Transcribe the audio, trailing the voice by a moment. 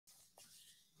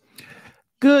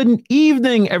Good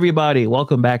evening, everybody.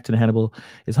 Welcome back to the Hannibal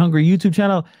is Hungry YouTube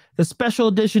channel, the special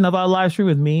edition of our live stream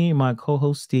with me and my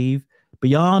co-host Steve,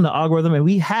 Beyond the Algorithm, and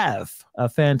we have a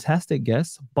fantastic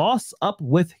guest, Boss Up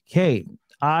with K.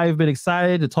 I've been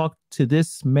excited to talk to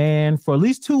this man for at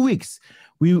least 2 weeks.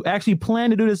 We actually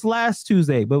planned to do this last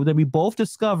Tuesday, but then we both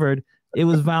discovered it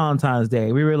was Valentine's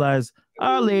Day. We realized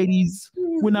our ladies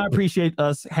would not appreciate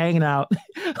us hanging out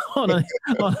on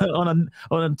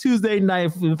a Tuesday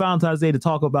night for Valentine's Day to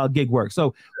talk about gig work.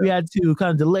 So we had to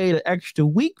kind of delay the extra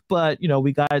week, but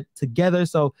we got it together.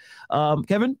 So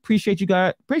Kevin, appreciate you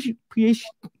guys.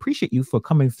 Appreciate you for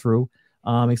coming through.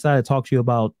 I'm excited to talk to you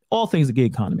about all things the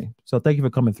gig economy. So thank you for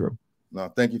coming through. No,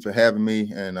 thank you for having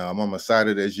me, and I'm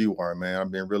excited as you are, man.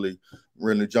 I've been really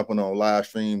jumping on live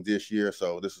streams this year,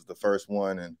 so this is the first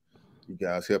one, and you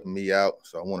guys helping me out.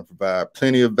 So I want to provide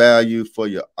plenty of value for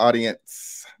your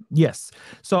audience. Yes.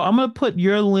 So I'm gonna put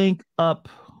your link up.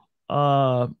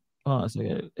 I'm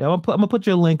gonna put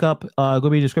your link up. Gonna be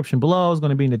in the description below. It's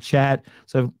gonna be in the chat,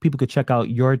 so people could check out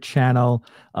your channel.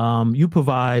 You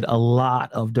provide a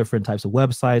lot of different types of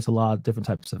websites, a lot of different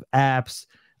types of apps.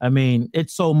 I mean,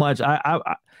 it's so much.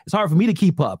 It's hard for me to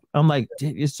keep up. I'm like,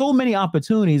 there's so many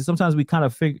opportunities. Sometimes we kind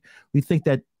of think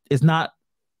that it's not,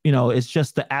 it's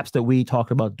just the apps that we talked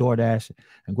about, DoorDash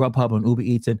and Grubhub and Uber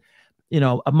Eats. And,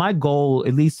 my goal,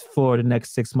 at least for the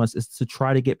next 6 months, is to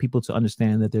try to get people to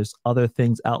understand that there's other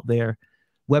things out there,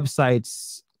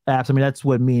 websites, apps. I mean, that's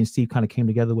what me and Steve kind of came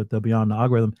together with the Beyond the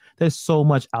Algorithm. There's so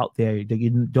much out there that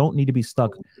you don't need to be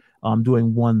stuck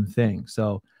doing one thing.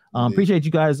 So, appreciate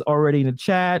you guys already in the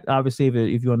chat. Obviously,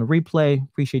 if you're on the replay,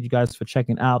 appreciate you guys for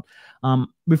checking out.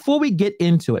 Before we get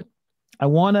into it, I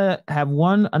want to have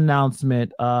one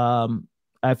announcement.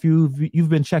 If you've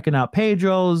been checking out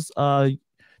Pedro's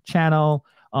channel,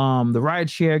 the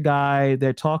rideshare guy,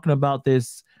 they're talking about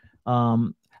this.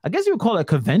 I guess you would call it a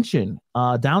convention,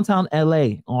 downtown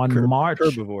LA on March.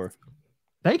 Curbivore.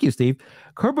 Thank you, Steve.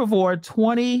 Curbivore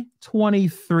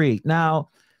 2023. Now,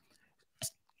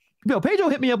 Pedro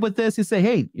hit me up with this. He said,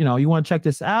 hey, you want to check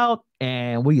this out?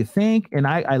 And what do you think? And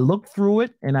I looked through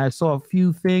it and I saw a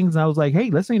few things. And I was like,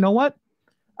 hey, listen, you know what?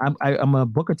 I'm going to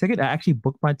book a ticket. I actually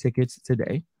booked my tickets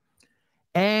today.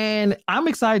 And I'm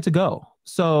excited to go.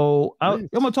 So I'm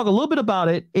going to talk a little bit about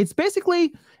it. It's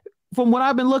basically, from what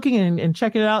I've been looking and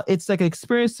checking it out, it's like an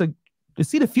experience to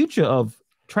see the future of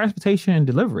transportation and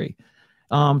delivery.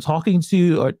 Talking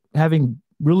to or having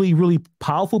really, really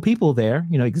powerful people there,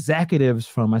 executives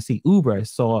from, I see Uber, I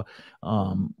saw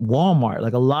Walmart,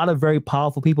 like a lot of very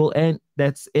powerful people. And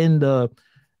that's in the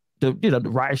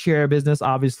rideshare business,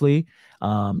 obviously,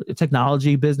 the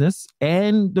technology business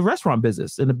and the restaurant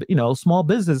business and, small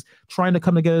business trying to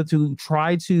come together to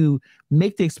try to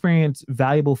make the experience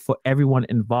valuable for everyone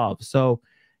involved. So,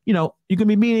 you're going to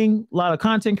be meeting a lot of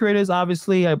content creators.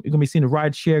 Obviously, you're going to be seeing the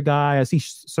rideshare guy. I see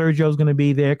Sergio's going to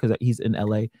be there because he's in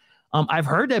LA. I've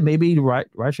heard that maybe the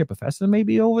rideshare professor may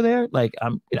be over there. Like,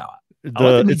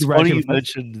 it's funny you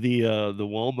mentioned the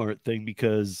Walmart thing,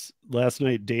 because last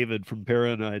night David from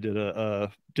Para and I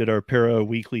did our Para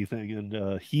weekly thing,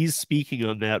 and he's speaking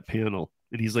on that panel,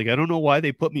 and he's like, I don't know why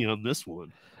they put me on this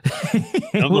one.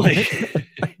 I'm like,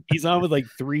 he's on with like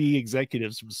 3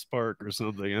 executives from Spark or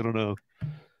something. I don't know.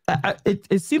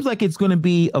 It seems like it's going to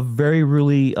be a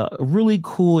really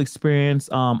cool experience.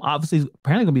 Obviously,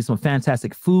 apparently going to be some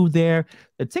fantastic food there.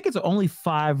 The tickets are only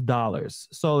 $5.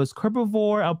 So it's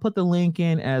Curbivore. I'll put the link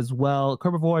in as well.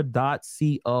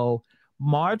 Curbivore.co.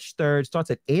 March 3rd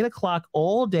starts at 8 o'clock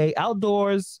all day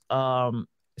outdoors. It's going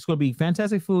to be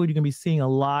fantastic food. You're going to be seeing a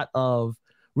lot of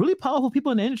really powerful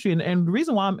people in the industry. And the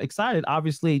reason why I'm excited,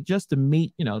 obviously, just to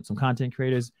meet, some content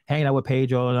creators, hanging out with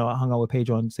Pedro. I hung out with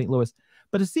Pedro in St. Louis.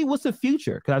 But to see what's the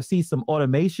future, because I've seen some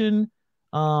automation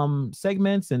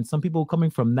segments and some people coming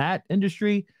from that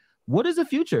industry. What is the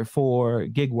future for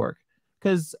gig work?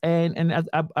 Because and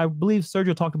I believe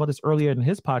Sergio talked about this earlier in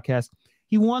his podcast.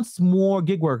 He wants more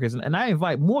gig workers, and I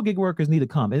invite more gig workers need to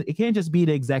come. It can't just be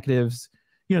the executives,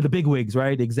 the big wigs,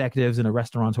 right? The executives and the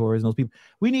restaurateurs and those people.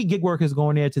 We need gig workers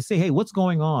going there to say, hey, what's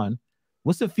going on?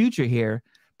 What's the future here?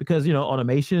 Because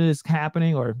automation is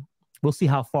happening, or we'll see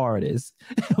how far it is.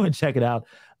 We'll check it out.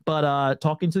 But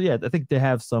talking to, I think they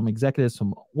have some executives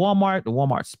from Walmart, the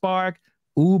Walmart Spark,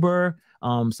 Uber,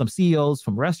 some CEOs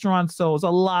from restaurants. So it's a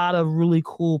lot of really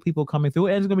cool people coming through,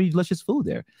 and it's going to be delicious food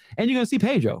there. And you're going to see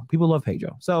Pedro. People love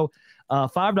Pedro. So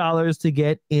 $5 to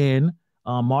get in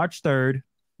March 3rd,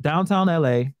 downtown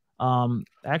LA.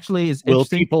 Actually, it's Will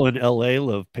people in LA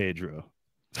love Pedro?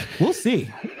 We'll see.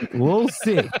 We'll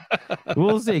see.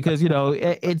 Because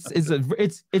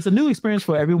it's a new experience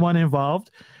for everyone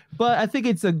involved. But I think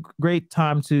it's a great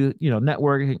time to,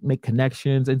 network, make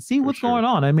connections, and see what's going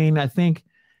on. I mean, I think,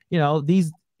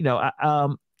 these,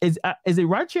 is it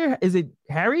Rideshare? Is it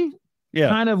Harry? Yeah.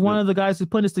 Kind of one of the guys who's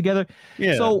putting this together.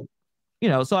 Yeah. So,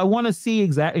 so I want to see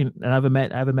exactly, and I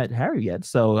haven't met Harry yet.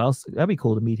 So that'd be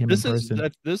cool to meet him in person.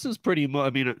 This is pretty much, I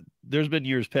mean, there's been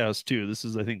years past too. This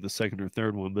is, I think, the second or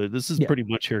third one, but this is pretty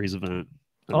much Harry's event.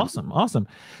 Awesome.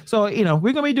 So,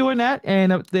 we're gonna be doing that,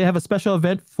 and they have a special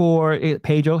event for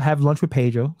Pedro. Have lunch with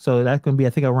Pedro. So that's gonna be, I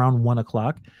think, around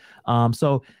 1:00.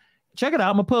 So check it out.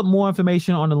 I'm gonna put more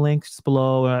information on the links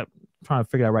below. I'm trying to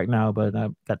figure it out right now, but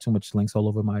I've got too much links all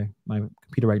over my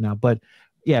computer right now. But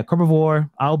yeah, Herbivore,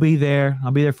 I'll be there.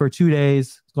 I'll be there for 2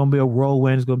 days. It's gonna be a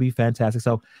whirlwind. It's gonna be fantastic.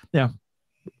 So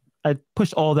I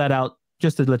pushed all that out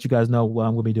just to let you guys know what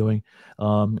I'm going to be doing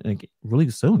really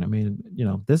soon. I mean,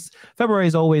 this February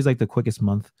is always like the quickest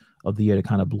month of the year to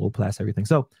kind of blow past everything.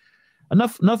 So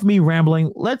enough me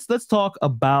rambling. Let's talk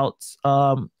about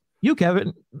you,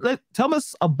 Kevin. Tell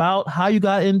us about how you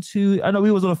got into, I know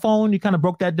we was on the phone. You kind of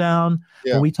broke that down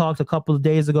when we talked a couple of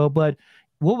days ago, but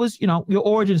what was, your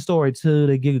origin story to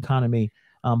the gig economy?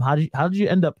 How did you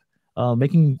end up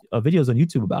making videos on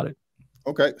YouTube about it?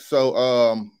 Okay. So,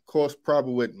 of course,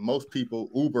 probably with most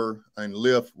people, Uber and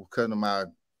Lyft were kind of my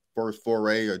first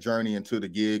foray or journey into the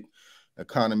gig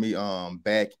economy.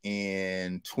 Back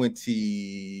in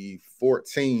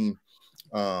 2014,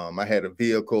 I had a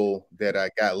vehicle that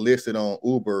I got listed on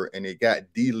Uber, and it got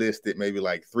delisted maybe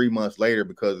like 3 months later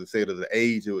because it said of the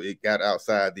age, it got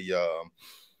outside the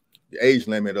age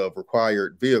limit of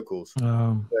required vehicles.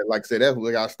 Like I said, that's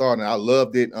where I started. I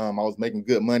loved it. I was making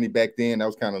good money back then. That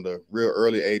was kind of the real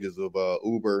early ages of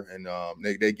Uber, and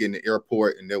they get in the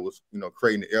airport, and there was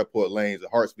creating the airport lanes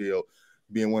at Hartsfield,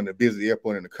 being one of the busiest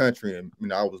airports in the country, and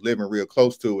I was living real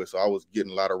close to it, so I was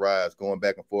getting a lot of rides going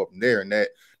back and forth from there, and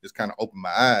that just kind of opened my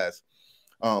eyes.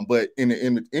 But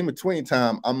in between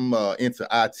time, I'm into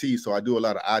IT, so I do a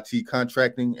lot of IT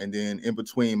contracting, and then in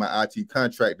between my IT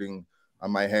contracting, I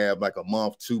might have like a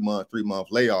month, 2 month, 3 month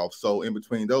layoff. So in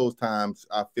between those times,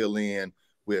 I fill in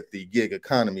with the gig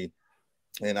economy,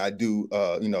 and I do,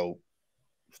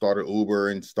 started Uber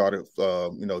and started,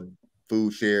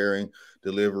 food sharing,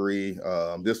 delivery.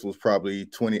 This was probably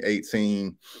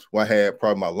 2018 where I had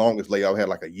probably my longest layoff. I had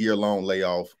like a year-long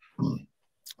layoff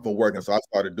for working. So I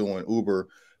started doing Uber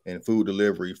and food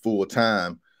delivery full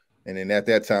time. And then at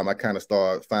that time, I kind of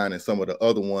started finding some of the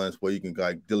other ones where you can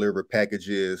like deliver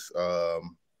packages.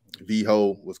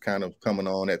 Veho was kind of coming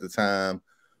on at the time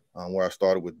where I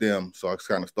started with them. So I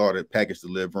kind of started package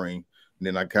delivering. And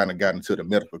then I kind of got into the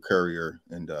medical courier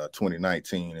in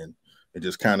 2019. And it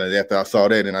just kind of, after I saw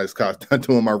that, and I just kind of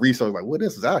doing my research, like, what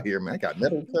is out here, man? I got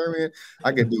medical courier,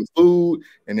 I can do food.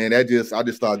 And then I just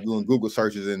started doing Google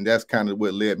searches. And that's kind of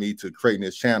what led me to creating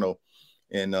this channel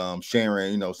and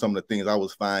sharing, some of the things I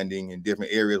was finding in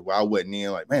different areas where I wasn't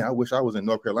in. Like, man, I wish I was in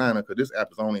North Carolina because this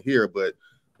app is only here. But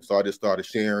so I just started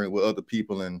sharing with other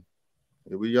people, and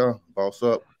here we are, boss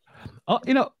up. Oh,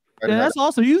 that's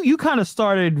awesome. You kind of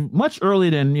started much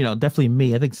earlier than, definitely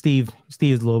me. I think Steve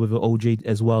is a little bit of an OG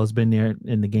as well, has been there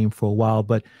in the game for a while.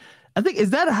 But I think,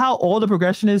 is that how all the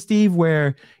progression is, Steve,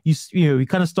 where you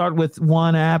kind of start with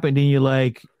one app and then you're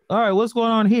like, all right, what's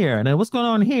going on here? And then what's going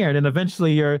on here? And then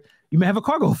eventually you may have a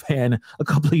cargo van a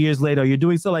couple of years later. You're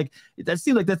doing so, like, that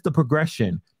seems like that's the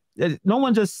progression. I don't know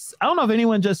if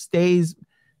anyone just stays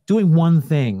doing one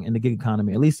thing in the gig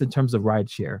economy, at least in terms of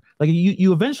rideshare. Like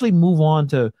you eventually move on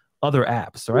to other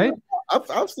apps, right?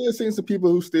 I've still seen some people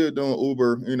who still doing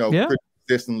Uber, pretty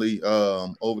consistently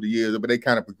over the years, but they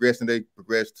kind of progress, and they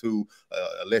progress to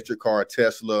electric car,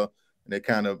 Tesla, and they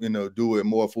kind of, do it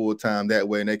more full time that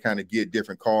way. And they kind of get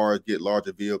different cars, get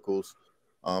larger vehicles.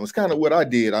 It's kind of what I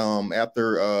did.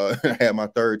 After I had my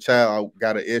third child, I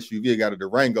got an SUV, got a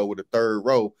Durango with a third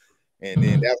row. And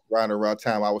then that's around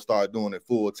time I would start doing it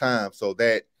full time. So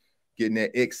that getting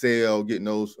that XL, getting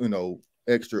those,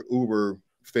 extra Uber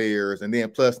fares. And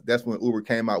then plus that's when Uber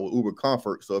came out with Uber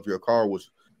Comfort. So if your car was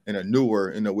in a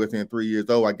newer, within 3 years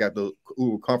old, I got the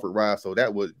Uber Comfort ride. So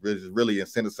that was really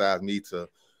incentivized me to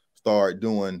start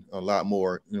doing a lot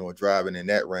more, driving in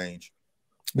that range.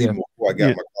 Even before I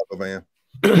got my cargo van.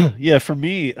 Yeah, for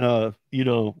me, I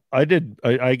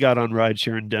got on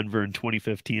rideshare in Denver in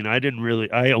 2015. I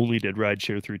only did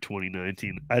rideshare through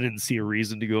 2019. I didn't see a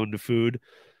reason to go into food.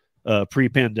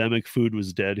 Pre-pandemic, food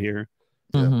was dead here.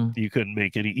 Mm-hmm. You couldn't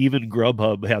make any. Even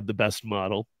Grubhub had the best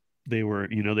model. They were,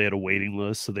 they had a waiting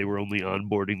list, so they were only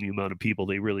onboarding the amount of people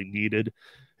they really needed.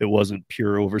 It wasn't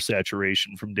pure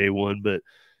oversaturation from day one, but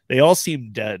they all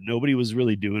seemed dead. Nobody was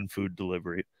really doing food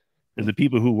delivery. And the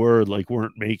people who were, like,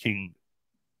 weren't making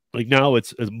Like now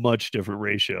it's a much different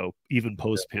ratio, even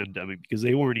post-pandemic, because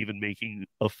they weren't even making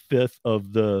a fifth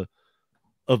of the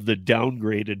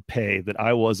downgraded pay that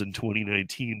I was in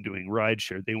 2019 doing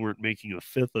rideshare. They weren't making a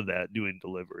fifth of that doing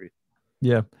delivery.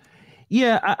 Yeah.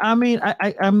 Yeah, I mean,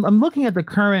 I'm looking at the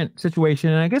current situation,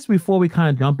 and I guess before we kind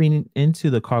of jumping into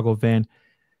the cargo van,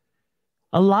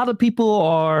 a lot of people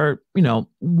are, you know,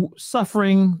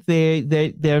 suffering.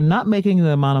 They're not making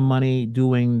the amount of money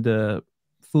doing the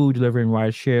food delivery and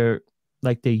rideshare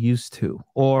like they used to,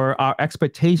 or our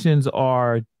expectations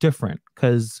are different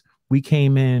because we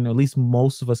came in, or at least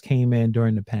most of us came in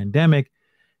during the pandemic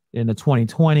in the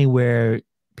 2020, where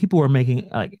people were making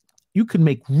like you could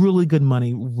make really good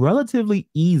money relatively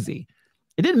easy.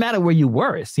 It didn't matter where you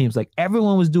were. It seems like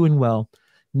everyone was doing well.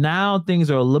 Now things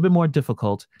are a little bit more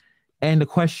difficult. And the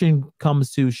question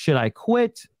comes to, should I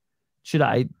quit? Should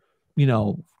I,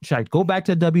 should I go back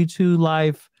to W-2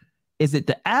 life? Is it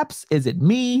the apps? Is it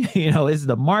me? Is it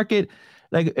the market?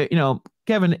 Like,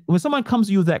 Kevin, when someone comes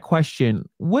to you with that question,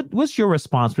 what's your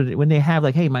response when they have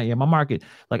like, hey, my market,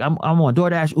 like I'm on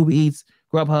DoorDash, Uber Eats,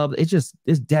 Grubhub,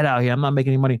 it's dead out here. I'm not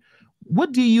making any money. What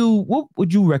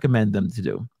would you recommend them to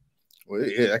do? Well,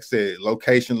 like I said,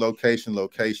 location.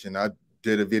 I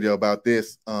did a video about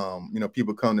this.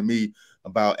 People come to me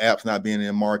about apps not being in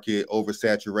the market,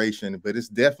 oversaturation, but it's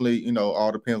definitely,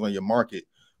 all depends on your market.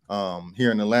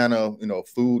 Here in Atlanta,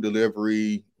 food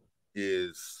delivery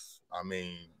is,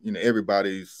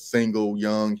 everybody's single,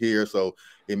 young here. So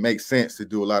it makes sense to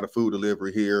do a lot of food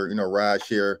delivery here. Ride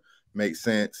share makes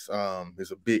sense.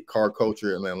 There's a big car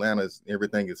culture in Atlanta.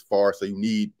 Everything is far. So you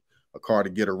need a car to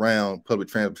get around. Public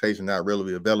transportation not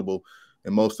readily available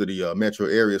in most of the metro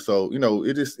area. So,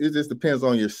 it just depends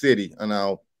on your city. And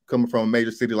now coming from a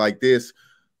major city like this,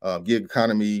 gig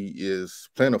economy is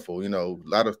plentiful. A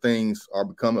lot of things are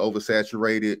becoming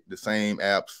oversaturated. The same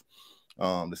apps,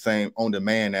 the same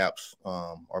on-demand apps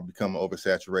are becoming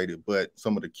oversaturated. But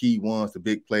some of the key ones, the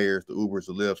big players, the Ubers,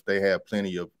 the Lyfts, they have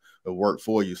plenty of work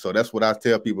for you. So that's what I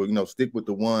tell people, stick with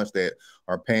the ones that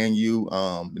are paying you,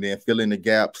 and then fill in the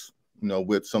gaps,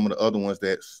 with some of the other ones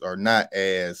that are not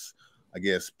as, I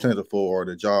guess, plentiful, or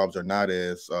the jobs are not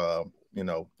as,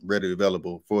 readily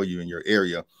available for you in your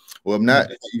area. Well, if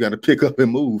not, you got to pick up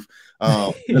and move.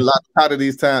 A lot of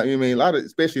these times,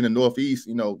 especially in the Northeast,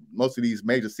 most of these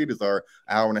major cities are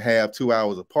an hour and a half, 2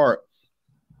 hours apart.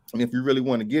 And if you really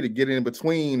want to get it in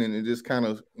between and just kind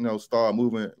of, start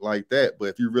moving like that. But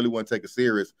if you really want to take it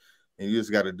serious, and you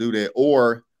just got to do that,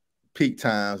 or peak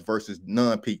times versus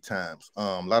non-peak times.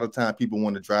 A lot of times people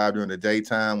want to drive during the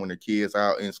daytime when the kids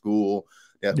out in school.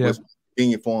 That's what's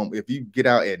convenient for them. If you get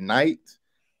out at night,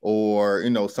 or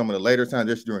some of the later times,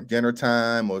 just during dinner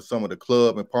time, or some of the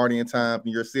club and partying time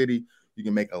in your city, you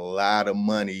can make a lot of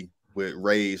money with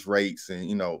raised rates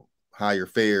and higher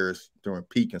fares during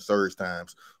peak and surge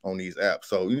times on these apps.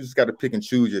 So you just got to pick and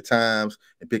choose your times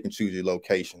and pick and choose your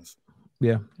locations.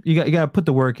 Yeah, you got to put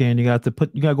the work in. You got to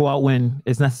go out when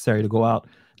it's necessary to go out,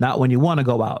 not when you want to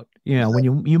go out.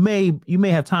 When you may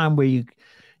have time where you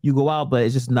go out, but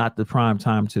it's just not the prime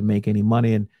time to make any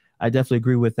money. And I definitely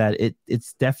agree with that.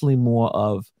 It's definitely more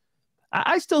of,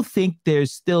 I still think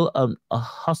there's still a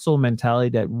hustle mentality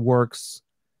that works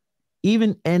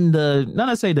even in not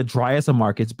necessarily the driest of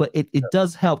markets, but it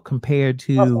does help compared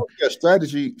to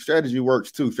strategy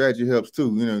works too. Strategy helps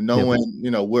too. Knowing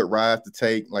what rides to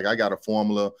take. Like I got a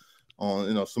formula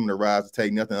on some of the rides to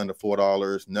take. Nothing under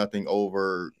 $4. Nothing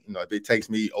over. If it takes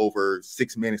me over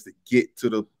 6 minutes to get to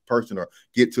the person or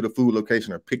get to the food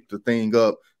location or pick the thing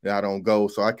up, then I don't go.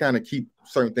 So I kind of keep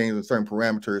certain things and certain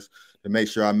parameters to make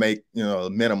sure I make a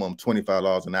minimum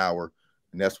 $25 an hour.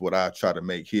 And that's what I try to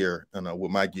make here.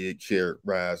 With my gig share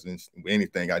rides and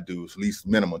anything I do is at least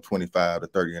minimum 25 to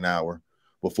 30 an hour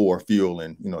before fuel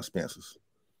and expenses.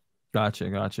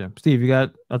 Gotcha. Steve, I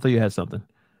thought you had something.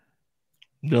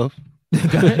 No.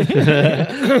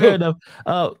 Fair enough.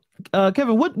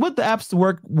 Kevin, what the apps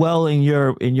work well in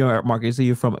your market? So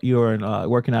you're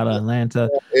working out of Atlanta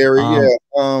area.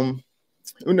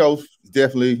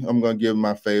 Definitely I'm gonna give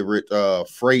my favorite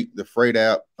Freight. The Freight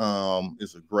app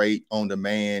is a great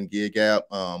on-demand gig app,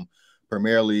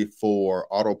 primarily for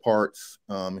auto parts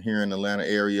here in the Atlanta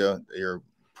area. They're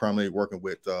primarily working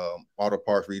with auto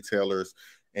parts retailers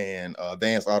and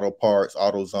Advanced Auto Parts,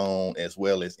 AutoZone, as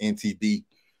well as NTB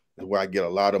is where I get a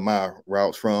lot of my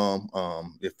routes from.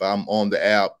 If I'm on the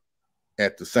app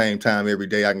at the same time every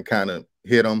day, I can kind of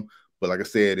hit them. But like I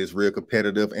said, it's real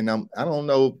competitive. And I don't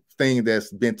know, thing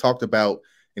that's been talked about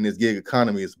in this gig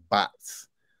economy is bots.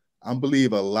 I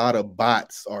believe a lot of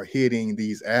bots are hitting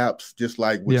these apps, just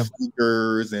like with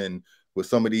sneakers and with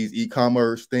some of these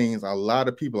e-commerce things. A lot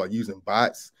of people are using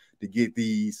bots. to get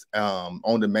these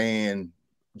on-demand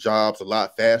jobs a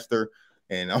lot faster.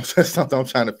 And I'm just something I'm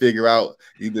trying to figure out,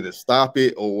 either to stop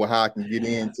it or how I can get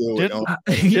into it.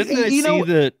 Didn't I see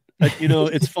that?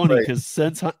 It's funny because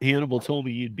since Hannibal told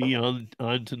me you'd be on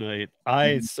tonight,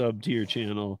 I subbed to your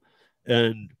channel,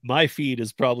 and my feed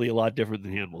is probably a lot different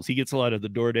than Hannibal's. He gets a lot of the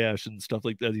DoorDash and stuff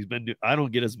like that. I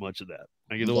don't get as much of that.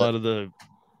 I get a lot of the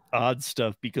odd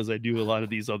stuff because I do a lot of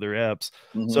these other apps.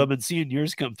 So I've been seeing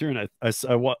yours come through, and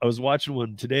I was watching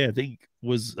one today. I think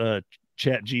was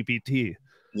Chat GPT.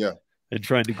 Yeah. And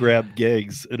trying to grab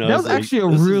gigs. And that was like, actually a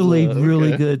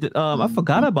really good. I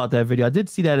forgot about that video. I did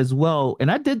see that as well, and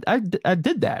I did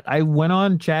that. I went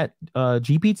on Chat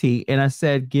GPT and I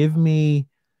said, "Give me,"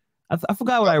 I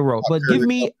forgot what I wrote, but give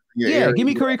me, give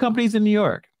me courier companies in New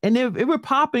York, and they were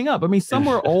popping up. I mean, some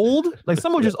were old, like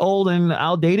some were just old and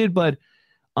outdated, but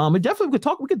it definitely could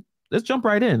talk. Let's jump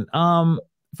right in.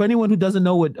 For anyone who doesn't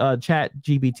know what Chat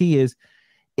GPT is,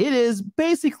 it is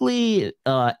basically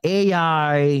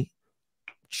AI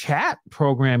chat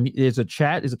program. Is a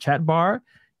chat bar.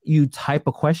 You type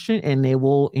a question and they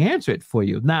will answer it for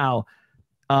you. Now,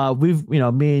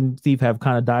 me and Steve have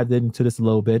kind of dived into this a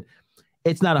little bit.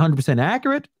 It's not 100%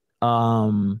 accurate.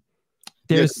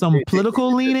 There's some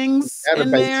political leanings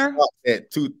in there.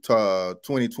 At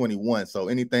 2021, so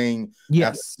anything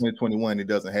after 2021, it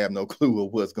doesn't have no clue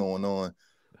of what's going on.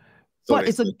 So but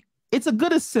it's a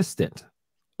good assistant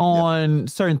on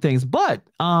certain things, but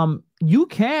you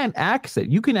can ask it.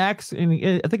 You can ask, and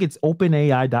I think it's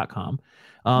openai.com.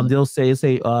 They'll say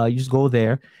you just go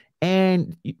there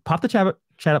and you pop the chat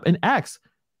up and ask,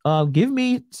 give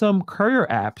me some courier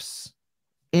apps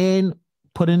and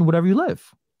put in whatever you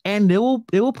live. And it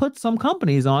will put some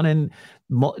companies on, and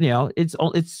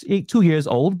it's 2 years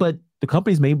old, but the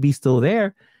companies may be still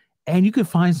there, and you can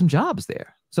find some jobs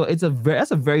there. So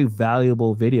that's a very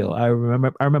valuable video. I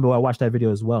remember I watched that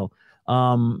video as well.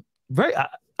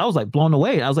 I was like blown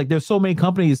away. I was like, there's so many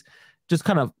companies just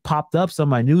kind of popped up.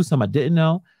 Some I knew, some I didn't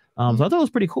know. So I thought it was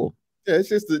pretty cool. Yeah, it's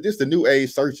just a new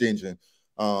age search engine.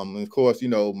 And of course,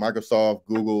 Microsoft,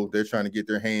 Google, they're trying to get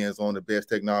their hands on the best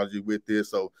technology with this.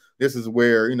 So this is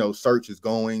where, search is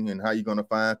going and how you're going to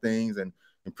find things. And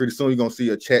pretty soon you're going to see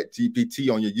a Chat GPT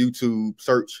on your YouTube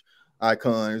search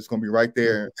icon. It's going to be right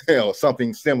there,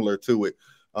 something similar to it.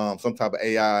 Some type of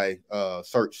AI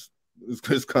search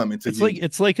is coming to you.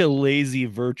 It's like a lazy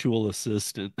virtual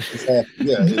assistant.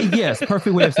 Yes,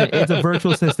 perfect way of saying it. It's a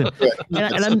virtual assistant.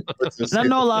 And I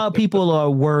know a lot of people are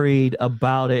worried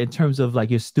about it in terms of like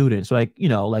your students. Like, we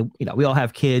all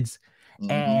have kids.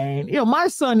 And my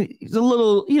son is a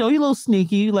little, he's a little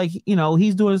sneaky. Like,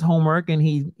 he's doing his homework and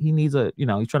he needs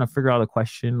he's trying to figure out a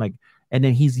question, like, and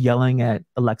then he's yelling at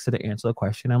Alexa to answer the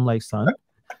question. I'm like, son,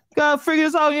 you gotta figure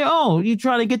this out on your own. You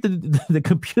trying to get the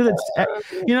computer,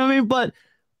 you know what I mean? But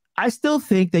I still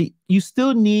think that you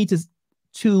still need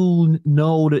to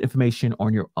know the information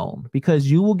on your own, because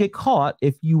you will get caught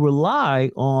if you rely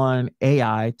on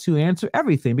AI to answer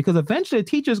everything. Because eventually the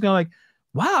teacher's gonna like,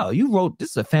 wow, this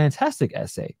is a fantastic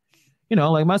essay.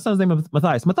 Like my son's name is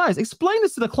Matthias. Matthias, explain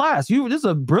this to the class. This is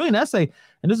a brilliant essay,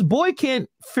 and this boy can't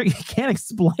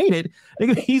explain it.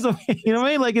 He's what I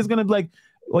mean? Like, it's gonna be like,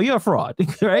 well, you're a fraud,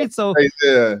 right? So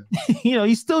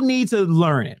you still need to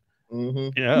learn it.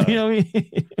 Yeah, what I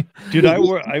mean? Dude,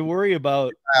 I worry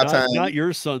about not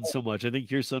your son so much. I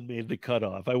think your son made the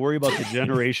cutoff. I worry about the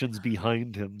generations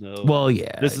behind him, though. Well,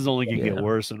 yeah, this is only gonna get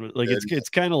worse, and like it's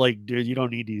kind of like, dude, you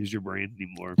don't need to use your brain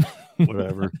anymore.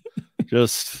 Whatever,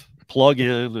 just plug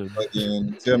in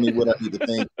and tell me what I need to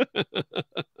think.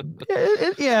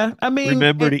 I mean,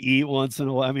 remember to eat once in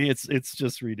a while. I mean, it's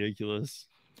just ridiculous.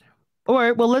 All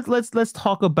right, well, let's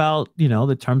talk about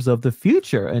the terms of the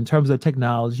future in terms of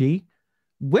technology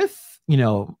with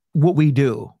what we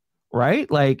do, right?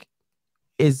 Like,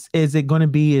 is it going to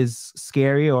be as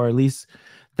scary, or at least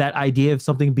that idea of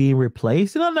something being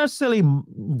replaced? Not necessarily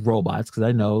robots, because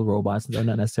I know robots are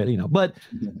not necessarily, but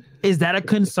is that a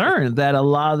concern that a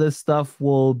lot of this stuff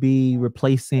will be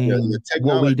replacing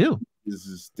what we do? This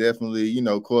is definitely,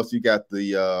 of course, you got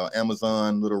the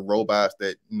Amazon little robots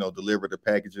that deliver the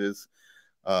packages.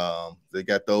 They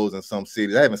got those in some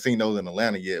cities. I haven't seen those in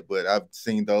Atlanta yet, but I've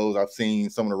seen those. I've seen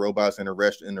some of the robots in the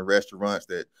restaurants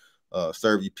that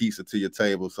serve you pizza to your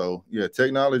table. So yeah,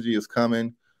 technology is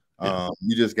coming.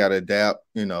 You just got to adapt.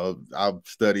 I've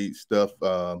studied stuff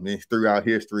throughout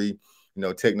history.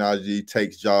 Technology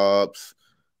takes jobs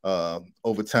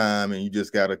over time, and you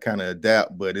just got to kind of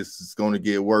adapt. But it's going to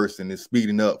get worse, and it's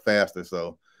speeding up faster.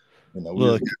 So we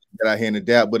just got out here and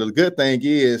adapt. But the good thing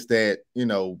is that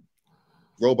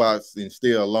robots are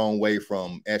still a long way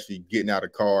from actually getting out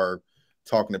of car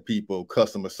talking to people,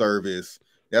 customer service.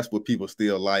 That's what people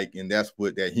still like, and that's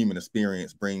what that human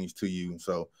experience brings to you.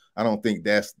 So I don't think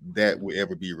that will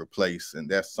ever be replaced, and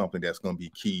that's something that's going to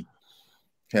be key.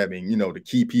 Having, the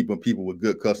key people with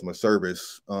good customer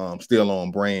service still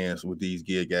on brands with these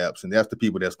gig apps, and that's the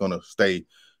people that's going to stay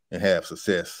and have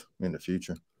success in the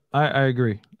future. I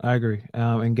agree.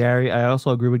 And Gary, I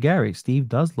also agree with Gary. Steve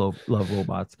does love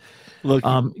robots. Look,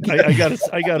 I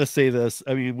gotta say this.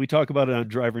 I mean, we talk about it on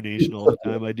Driver Nation all the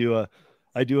time.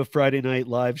 I do a Friday night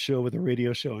live show with a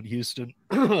radio show in Houston.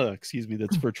 Excuse me,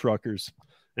 that's for truckers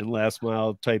and last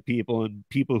mile type people and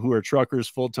people who are truckers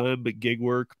full time but gig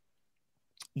work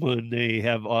when they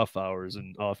have off hours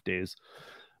and off days.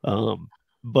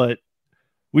 But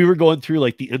we were going through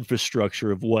like the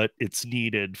infrastructure of what it's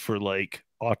needed for like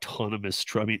autonomous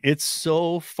truck. I mean, it's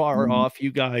so far off,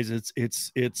 you guys.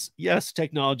 It's yes,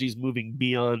 technology is moving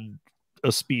beyond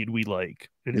a speed we like,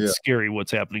 and it's scary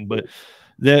what's happening, but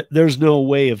there's no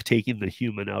way of taking the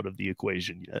human out of the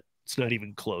equation yet. It's not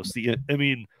even close. I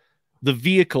mean, the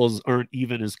vehicles aren't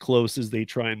even as close as they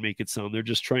try and make it sound. They're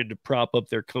just trying to prop up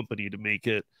their company to make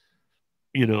it,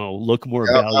 look more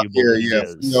valuable.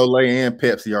 Lay and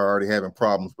Pepsi are already having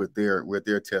problems with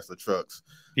their Tesla trucks.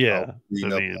 Yeah.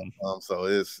 So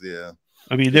it's,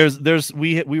 I mean,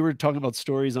 we were talking about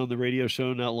stories on the radio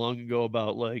show not long ago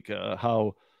about like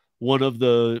how one of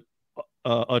the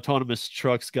autonomous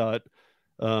trucks got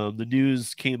the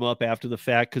news came up after the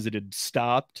fact because it had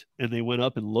stopped, and they went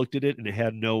up and looked at it and it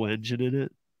had no engine in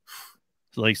it.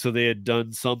 So they had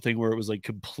done something where it was like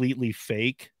completely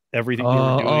fake. Everything they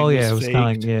were doing was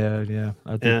faked. Yeah.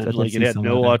 It had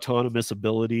no autonomous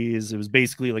abilities. It was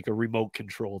basically like a remote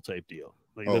control type deal.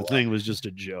 Like the thing was just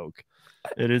a joke.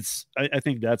 And I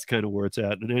think that's kind of where it's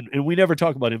at. And we never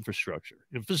talk about infrastructure.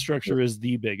 Infrastructure is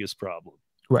the biggest problem.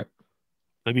 Right.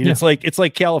 I mean, it's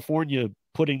like California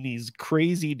putting these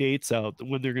crazy dates out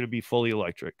when they're going to be fully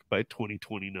electric by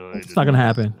 2029. It's not going to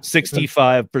happen.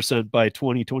 65% by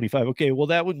 2025. Okay, well,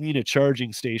 that would mean a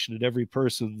charging station at every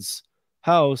person's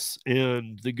house,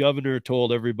 and the governor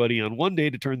told everybody on one day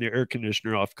to turn their air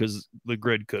conditioner off because the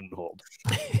grid couldn't hold.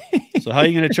 So how are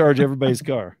you going to charge everybody's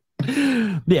car?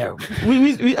 Yeah,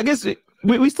 I guess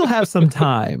we still have some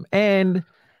time,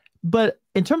 but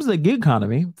in terms of the gig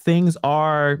economy, things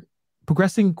are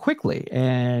progressing quickly,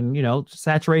 and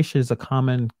saturation is a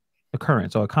common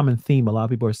occurrence or a common theme. A lot of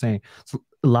people are saying, so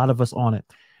a lot of us on it.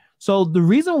 So the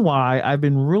reason why I've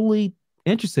been really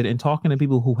interested in talking to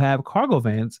people who have cargo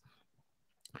vans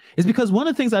is because one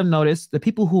of the things I've noticed, the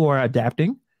people who are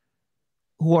adapting,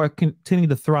 who are continuing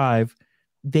to thrive,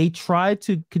 they try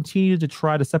to continue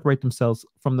to separate themselves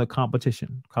from the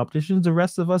competition. Competition is the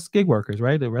rest of us gig workers,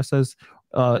 right? The rest of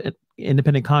us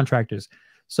independent contractors.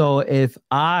 So if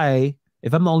I'm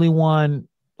the only one,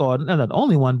 or not the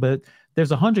only one, but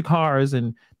there's 100 cars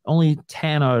and only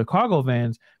 10 are cargo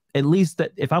vans, at least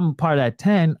that if I'm part of that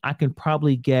 10, I can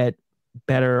probably get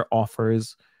better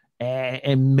offers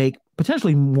and make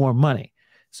potentially more money.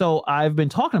 So I've been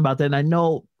talking about that, and I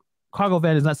know cargo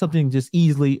van is not something just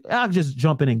easily, I'll just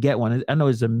jump in and get one. I know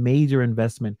it's a major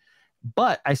investment,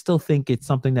 but I still think it's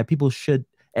something that people should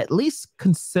at least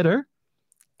consider.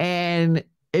 And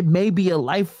it may be a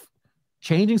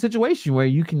life-changing situation where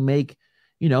you can make,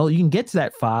 you can get to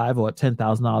that $5,000 or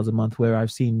 $10,000 a month, where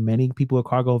I've seen many people with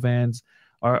cargo vans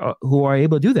who are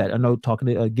able to do that. I know, talking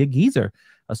to Gig Geezer,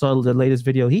 I saw the latest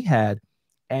video he had,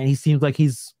 and he seems like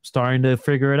he's starting to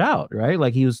figure it out, right?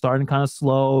 Like he was starting kind of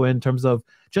slow in terms of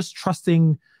just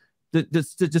trusting the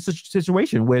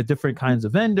situation with different kinds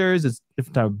of vendors, it's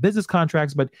different type of business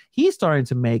contracts, but he's starting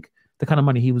to make the kind of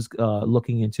money he was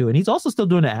looking into. And he's also still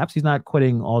doing the apps. He's not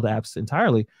quitting all the apps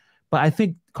entirely, but I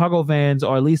think cargo vans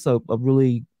are at least a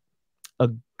really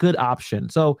good option.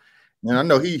 So, and I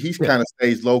know he's kind of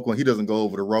stays local and he doesn't go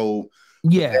over the road.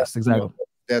 Yes, exactly.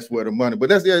 That's where the money. But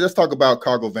let's talk about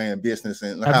cargo van business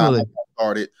and how I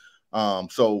started.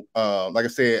 Like I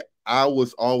said, I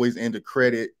was always into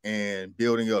credit and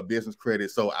building up business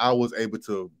credit. So I was able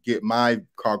to get my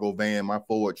cargo van, my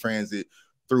Ford Transit,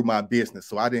 through my business.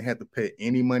 So I didn't have to pay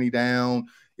any money down.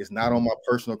 It's not on my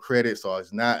personal credit, so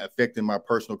it's not affecting my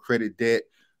personal credit debt.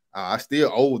 I still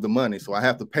owe the money, so I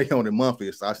have to pay on it monthly.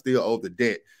 So I still owe the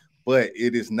debt. But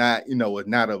it is not, it's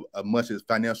not a much as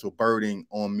financial burden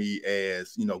on me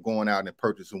as, going out and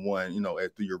purchasing one,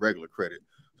 through your regular credit.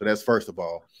 So that's first of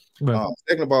all. Right.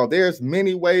 Second of all, there's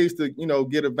many ways to,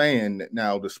 get a van.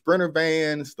 Now, the Sprinter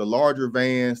vans, the larger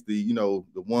vans, the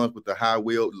ones with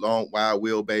the long, wide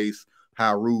wheelbase,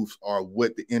 high roofs are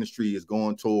what the industry is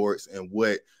going towards and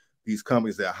what these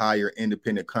companies that hire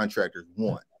independent contractors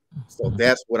want. So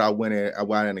that's what I went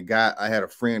and got. I had a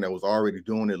friend that was already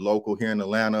doing it local here in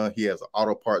Atlanta. He has an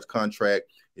auto parts contract.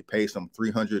 It pays him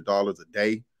 $300 a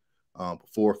day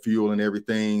before fuel and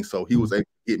everything. So he was able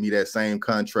to get me that same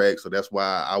contract. So that's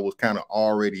why I was kind of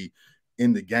already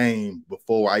in the game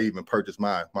before I even purchased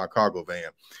my cargo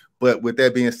van. But with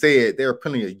that being said, there are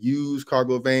plenty of used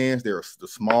cargo vans. There are the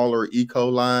smaller eco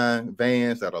line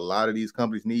vans that a lot of these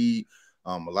companies need.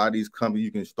 A lot of these companies,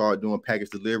 you can start doing package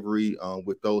delivery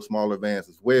with those smaller vans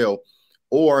as well,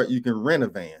 or you can rent a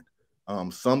van.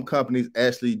 Some companies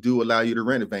actually do allow you to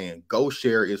rent a van.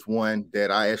 GoShare is one that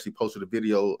I actually posted a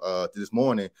video this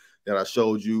morning that I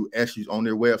showed you actually on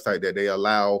their website that they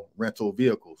allow rental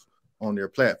vehicles on their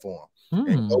platform.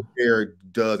 And GoShare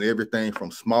does everything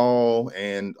from small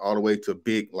and all the way to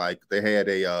big. Like they had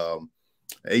a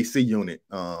AC unit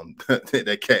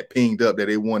that cat pinged up that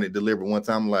they wanted delivered one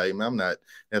time. I'm like, man,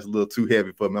 that's a little too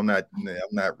heavy for me. I'm not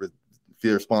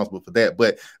feel responsible for that.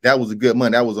 But that was a good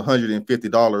money. That was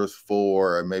 $150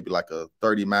 for maybe like a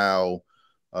 30-mile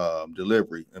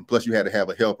delivery. And plus you had to have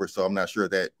a helper. So I'm not sure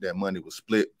that money was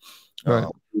split through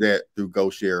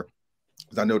GoShare.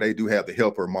 Because I know they do have the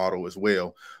helper model as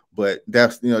well. But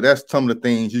that's some of the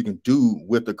things you can do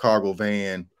with the cargo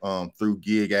van through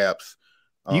gig apps.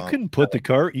 You can put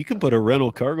a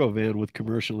rental cargo van with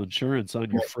commercial insurance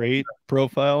on your freight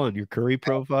profile, on your Curry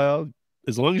profile.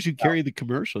 As long as you carry the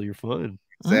commercial, you're fine.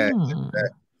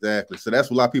 Exactly. So that's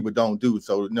what a lot of people don't do.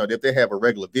 So, if they have a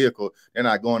regular vehicle, they're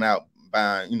not going out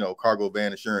buying, cargo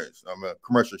van insurance,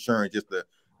 commercial insurance just to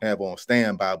have on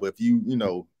standby. But if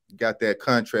you, got that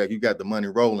contract, you got the money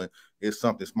rolling, it's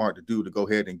something smart to do to go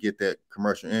ahead and get that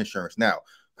commercial insurance. Now,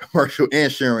 commercial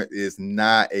insurance is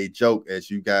not a joke, as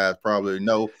you guys probably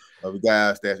know. Of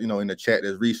guys that in the chat,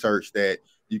 there's research that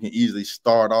you can easily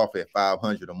start off at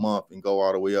 $500 a month and go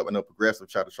all the way up. And Progressive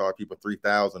try to charge people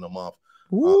 $3,000 a month.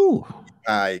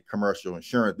 Commercial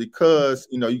insurance because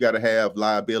you got to have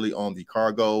liability on the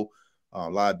cargo,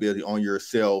 liability on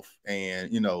yourself, and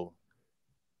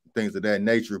things of that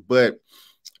nature. But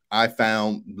I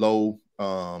found low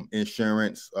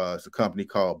insurance. It's a company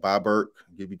called Byberg.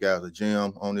 I'll give you guys a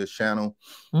gem on this channel.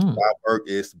 Byberg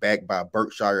is backed by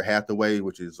Berkshire Hathaway,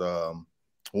 which is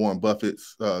Warren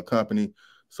Buffett's company.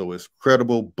 So it's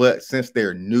credible. But since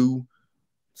they're new,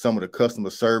 some of the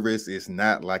customer service is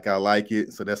not like I like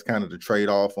it. So that's kind of the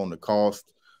trade-off on the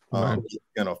cost. Had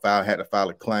to file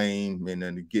a claim, and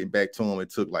then getting back to them,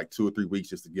 it took like 2 or 3 weeks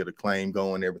just to get a claim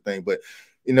going and everything. But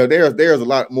there's a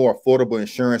lot more affordable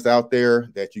insurance out there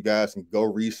that you guys can go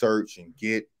research and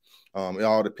get. It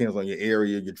all depends on your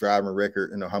area, your driving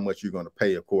record, how much you're going to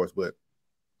pay, of course. But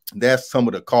that's some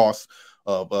of the costs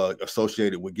of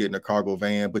associated with getting a cargo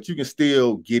van. But you can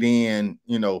still get in,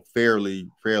 fairly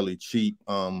cheap.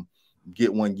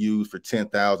 Get one used for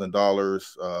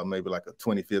 $10,000, maybe like a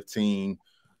 2015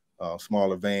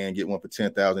 smaller van. Get one for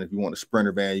 $10,000. If you want a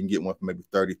Sprinter van, you can get one for maybe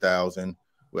 $30,000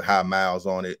 with high miles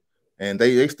on it. And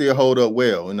they still hold up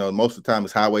well. Most of the time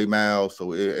it's highway miles,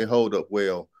 so it hold up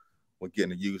well with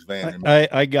getting a used van.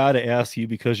 I got to ask you,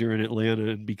 because you're in Atlanta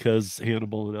and because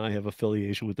Hannibal and I have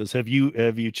affiliation with this. Have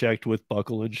you checked with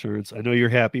Buckle Insurance? I know you're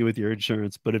happy with your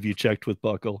insurance, but have you checked with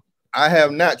Buckle? I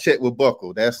have not checked with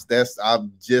Buckle. I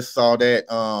just saw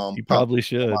that. You probably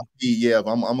should. Yeah,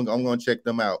 I'm going to check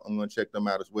them out. I'm going to check them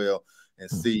out as well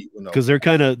and see. Because they're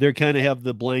kind of have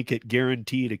the blanket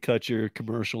guarantee to cut your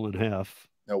commercial in half.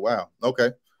 Oh, wow. Okay.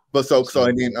 But so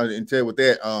and then and tell with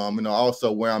that,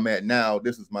 also where I'm at now,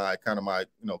 this is my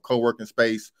co-working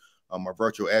space, my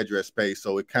virtual address space.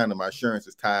 So my insurance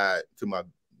is tied to my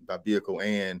vehicle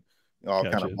and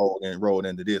kind of rolled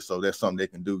into this. So that's something they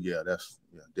can do. Yeah,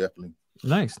 definitely.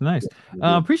 Nice.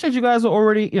 Appreciate you guys are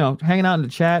already, hanging out in the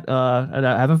chat. And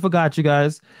I haven't forgot you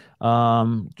guys.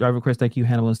 Driver Chris, thank you,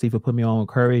 Hannibal and Steve, for putting me on with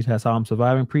Curry. That's how I'm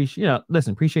surviving.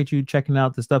 Appreciate you checking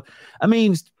out this stuff. I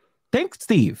mean, thanks,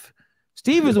 Steve.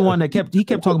 Steve is the one that kept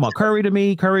talking about Curry to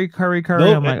me. Curry.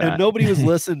 I'm like, and nobody was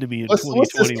listening to me in 2021.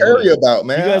 What's this Curry about,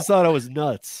 man? You guys thought I was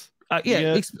nuts.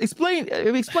 Explain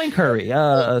Curry,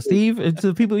 Steve, to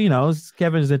the people.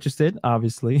 Kevin is interested,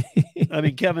 obviously. I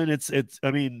mean, Kevin,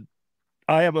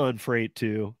 I am on freight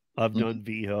too. I've done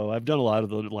VHO. I've done a lot of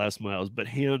the last miles, but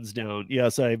hands down,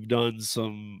 yes, I've done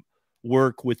some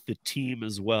work with the team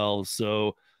as well.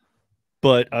 So.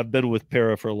 But I've been with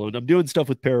Para for a long time. I'm doing stuff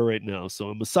with Para right now. So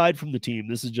I'm aside from the team.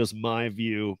 This is just my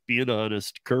view. Being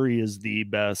honest, Curry is the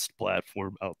best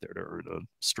platform out there to earn on,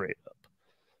 straight up.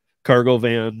 Cargo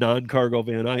van, non-cargo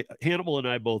van. Hannibal and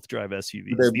I both drive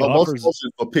SUVs. Most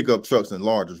for pickup trucks and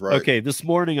largers, right? Okay, this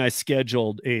morning I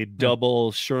scheduled a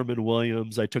double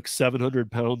Sherman-Williams. I took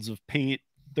 700 pounds of paint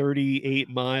 38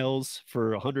 miles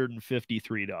for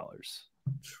 $153.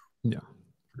 Yeah,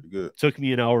 pretty good. Took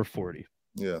me an hour 40.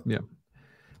 Yeah.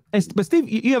 But Steve,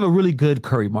 you have a really good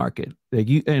curry market. Like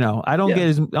you know, I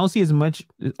don't see as much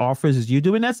offers as you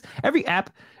do, and that's every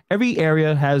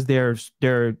area has their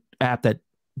app that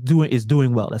is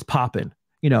doing well. That's popping.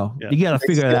 You know, you got to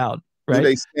figure it out. Right? Do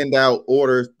they send out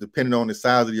orders depending on the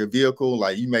size of your vehicle?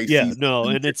 Like you may see.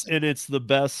 And it's the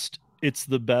best. It's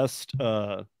the best.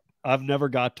 I've never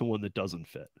got to one that doesn't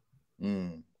fit.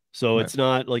 So it's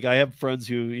not like I have friends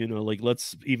who, you know, like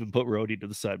let's even put Roadie to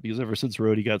the side, because ever since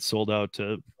Roadie got sold out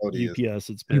to UPS,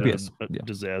 it's been a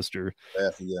disaster.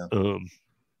 Yeah.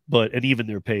 But and even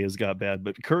their pay has got bad.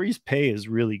 But Curry's pay is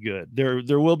really good.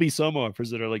 There will be some offers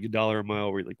that are like $1 a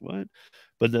mile where you're like, what?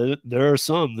 But there are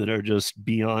some that are just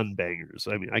beyond bangers.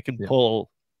 I mean, I can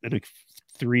pull in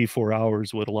 3-4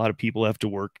 hours what a lot of people have to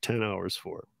work 10 hours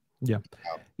for.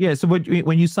 Yeah. So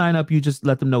when you sign up, you just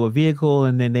let them know a vehicle,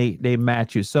 and then they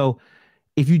match you. So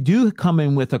if you do come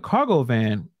in with a cargo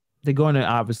van, they're going to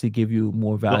obviously give you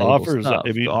more valuable offers. stuff.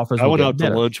 I mean, I went out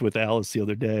to lunch with Alice the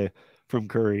other day from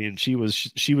Curry, and she was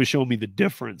showing me the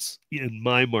difference in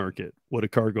my market, what a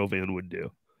cargo van would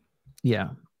do. Yeah.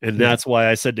 And that's why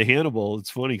I said to Hannibal,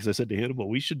 it's funny because I said to Hannibal,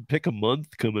 we should pick a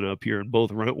month coming up here and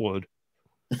both rent one.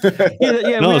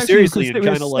 No, seriously, and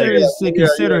kind of like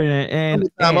considering it, and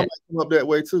I might come up that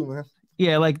way too, man.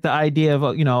 Yeah, like the idea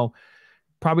of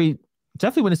probably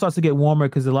definitely when it starts to get warmer,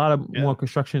 because a lot of more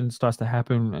construction starts to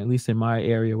happen, at least in my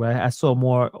area, where I saw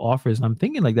more offers, and I'm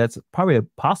thinking like that's probably a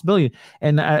possibility.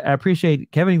 And I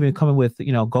appreciate Kevin even coming with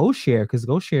GoShare, because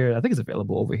GoShare I think is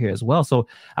available over here as well, so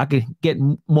I could get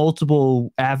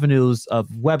multiple avenues of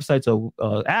websites or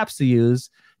apps to use.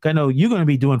 I know you're going to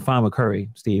be doing fine with Curry,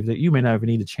 Steve. That you may not even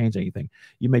need to change anything.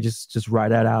 You may just write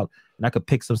that out, and I could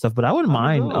pick some stuff. But I wouldn't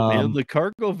mind. Man, the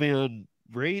cargo van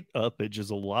rate uppage is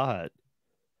a lot.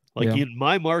 Like in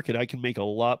my market, I can make a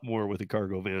lot more with a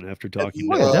cargo van after talking.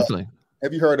 Definitely.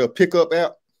 Have you heard of Pickup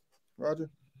app, Roger?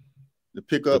 The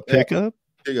Pickup Pickup?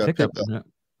 Pickup.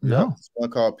 No. It's one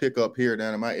called Pickup here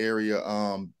down in my area,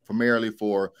 primarily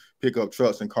for pickup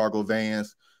trucks and cargo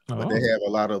vans. But they have a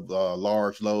lot of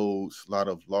large loads, a lot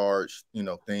of large,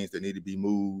 things that need to be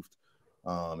moved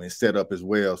and set up as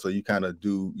well. So you kind of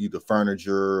do either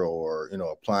furniture or,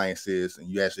 appliances, and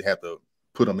you actually have to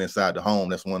put them inside the home.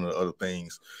 That's one of the other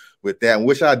things with that,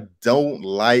 which I don't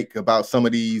like about some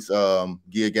of these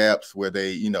gig apps where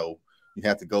they, you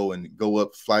have to go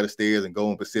up flight of stairs and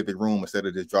go in Pacific Room instead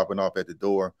of just dropping off at the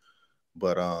door.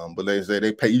 But they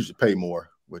say you should pay more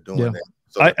with doing that.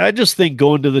 So I just think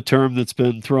going to the term that's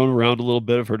been thrown around a little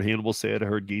bit. I've heard Hannibal say it. I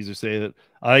heard Geezer say it.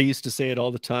 I used to say it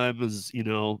all the time as,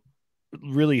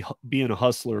 really being a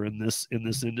hustler in this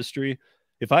industry.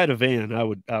 If I had a van,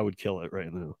 I would kill it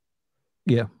right now.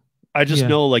 Yeah. I just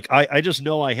know, I just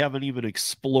know I haven't even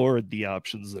explored the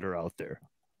options that are out there.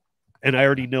 And I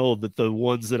already know that the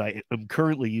ones that I am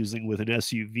currently using with an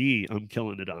SUV, I'm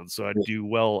killing it on. So I'd do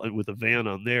well with a van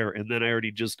on there. And then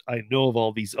I know of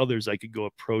all these others I could go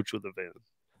approach with a van.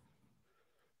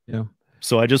 Yeah.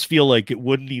 So I just feel like it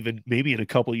wouldn't even, maybe in a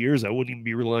couple of years, I wouldn't even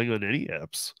be relying on any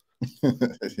apps.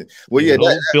 Well,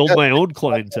 build my own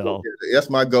clientele.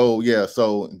 That's my goal. Yeah.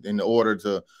 So in order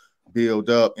to build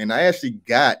up, and I actually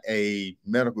got a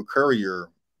medical courier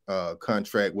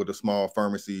contract with a small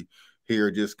pharmacy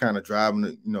here, just kind of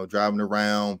driving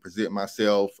around, present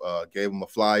myself, gave them a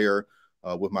flyer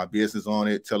with my business on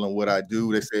it, tell them what I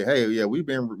do. They say, hey, yeah, we've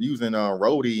been using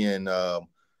Roadie, and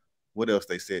what else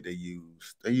they said they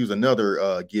use? They use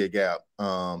another gig app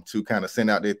to kind of send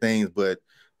out their things, but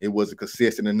it wasn't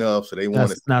consistent enough. So they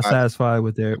wanted not satisfied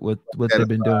with what they've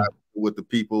been doing with the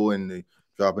people and the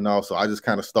dropping off. So I just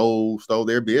kind of stole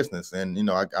their business,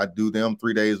 and I do them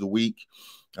 3 days a week.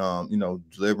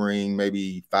 Delivering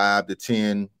maybe 5 to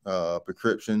 10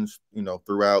 prescriptions,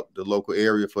 throughout the local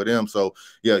area for them. So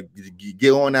yeah,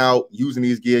 get on out using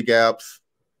these gig apps,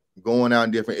 going out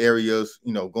in different areas,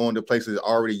 going to places that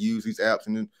already use these apps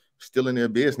and then still in their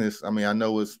business. I mean, I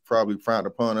know it's probably frowned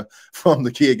upon from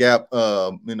the gig app,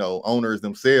 owners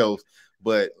themselves,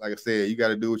 but like I said, you got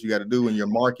to do what you got to do in your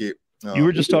market. You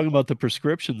were just talking about the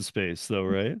prescription space though,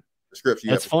 right? Prescription.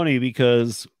 That's funny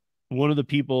because one of the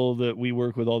people that we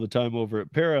work with all the time over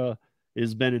at Para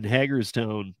has been in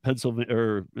Hagerstown, Pennsylvania,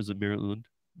 or is it Maryland?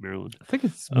 Maryland. I think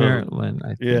it's Maryland.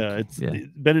 I think. Yeah, it's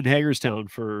been in Hagerstown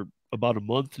for about a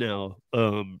month now,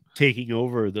 taking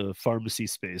over the pharmacy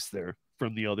space there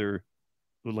from the other,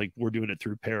 like we're doing it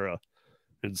through Para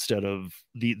instead of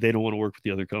they don't want to work with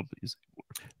the other companies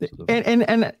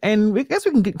anymore. And I guess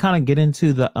we can kind of get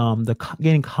into the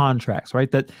getting contracts,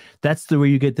 right? That's the way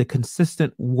you get the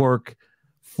consistent work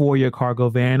for your cargo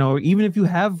van, or even if you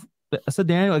have a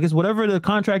sedan, I guess whatever the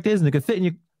contract is, and it could fit in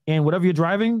you and whatever you're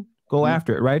driving, go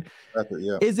after it, right?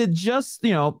 Yeah. Is it just,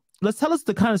 let's tell us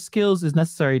the kind of skills is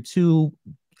necessary to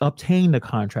obtain the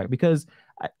contract, because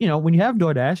when you have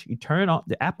DoorDash, you turn on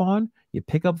the app on, you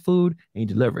pick up food and you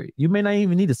deliver it. You may not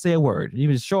even need to say a word. You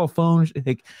just show a phone.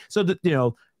 So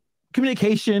that,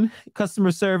 communication,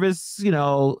 customer service,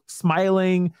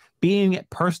 smiling, being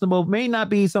personable may not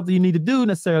be something you need to do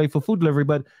necessarily for food delivery,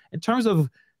 but in terms of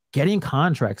getting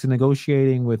contracts and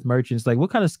negotiating with merchants, like what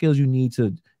kind of skills you need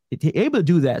to able to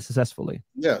do that successfully?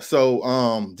 Yeah.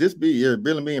 So just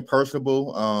really being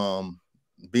personable,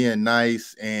 being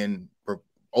nice, and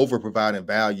over providing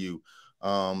value.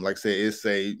 Like I said, it's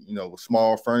a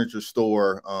small furniture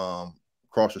store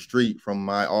across the street from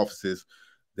my offices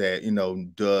that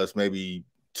does maybe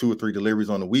 2 or 3 deliveries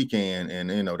on the weekend, and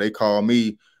they call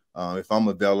me if I'm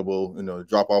available,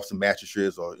 drop off some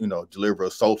mattresses or deliver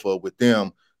a sofa with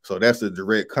them. So that's a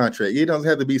direct contract. It doesn't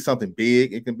have to be something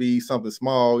big. It can be something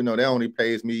small. That only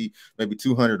pays me maybe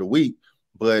 $200 a week.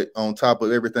 But on top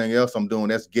of everything else I'm doing,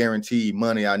 that's guaranteed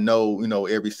money. I know,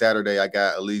 every Saturday I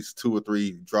got at least 2 or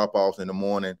 3 drop-offs in the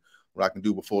morning, what I can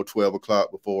do before 12 o'clock,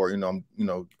 before, I'm,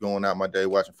 going out my day,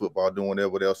 watching football, doing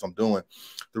whatever else I'm doing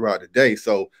throughout the day.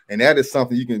 So, and that is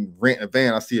something you can rent a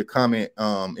van. I see a comment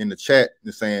in the chat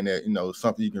saying that,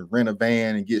 something you can rent a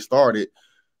van and get started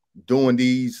doing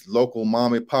these local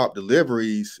mom and pop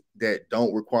deliveries that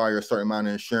don't require a certain amount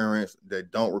of insurance,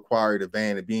 that don't require the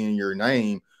van to be in your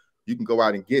name. You can go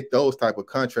out and get those type of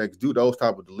contracts, do those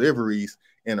type of deliveries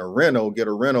in a rental, get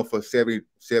a rental for 70,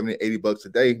 80 bucks a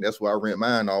day. That's where I rent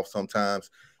mine off sometimes,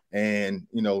 and,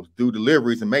 do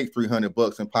deliveries and make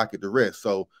 $300 and pocket the rest.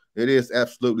 So it is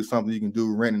absolutely something you can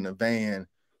do, renting a van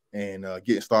and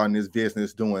getting started in this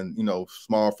business, doing,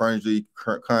 small furniture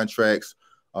contracts,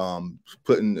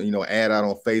 putting, ad out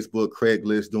on Facebook,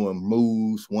 Craigslist, doing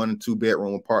moves, 1 and 2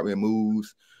 bedroom apartment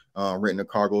moves, renting a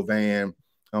cargo van.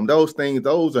 Those things,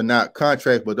 those are not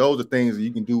contracts, but those are things that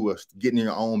you can do with getting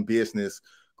your own business,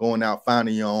 going out,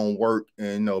 finding your own work,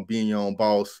 and, being your own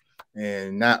boss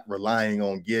and not relying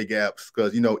on gig apps,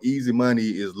 because, easy money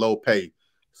is low pay.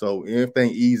 So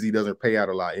anything easy doesn't pay out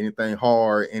a lot. Anything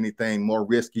hard, anything more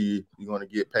risky, you're going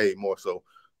to get paid more. So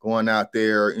going out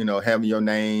there, having your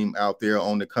name out there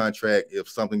on the contract, if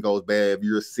something goes bad, if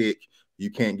you're sick, you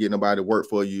can't get nobody to work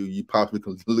for you, you possibly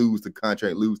could lose the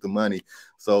contract, lose the money.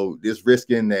 So there's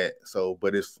risk in that. So,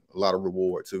 but it's a lot of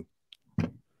reward too.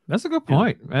 That's a good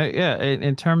point, right? Yeah,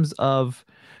 in terms of,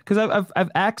 because I've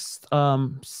asked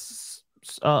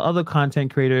other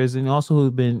content creators, and also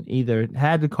who've been either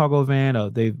had the cargo van or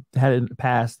they've had it in the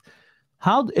past,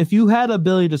 how, if you had the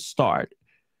ability to start,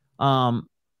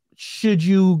 should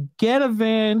you get a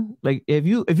van? Like if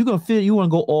you're gonna fit, you want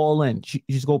to go all in, you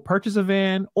just go purchase a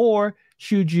van, or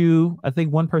should you, I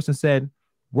think one person said,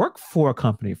 work for a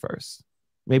company first,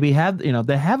 maybe have,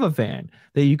 they have a van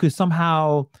that you could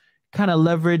somehow kind of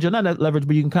leverage, or not leverage,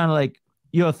 but you can kind of, like,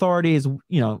 your authority is,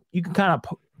 you can kind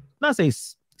of not say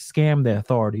scam the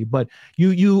authority, but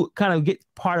you kind of get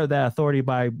part of that authority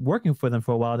by working for them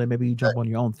for a while. Then maybe you jump on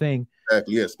your own thing,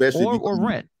 exactly, yeah, especially or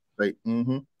rent. Like,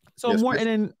 So more, and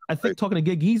then I think talking to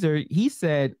Gig Geezer, he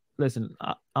said, "Listen,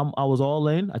 I was all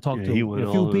in. I talked to a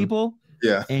few people,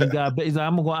 and he's like,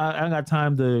 I'm gonna go. I don't got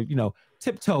time to,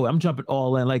 tiptoe. I'm jumping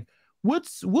all in. Like, what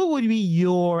would be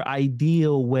your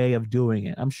ideal way of doing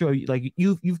it? I'm sure, like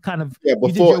you've kind of you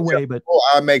did your way, but before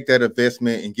I make that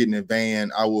investment in getting a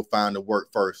van, I will find the work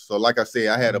first. So, like I said,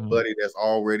 I had a buddy that's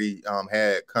already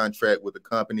had contract with the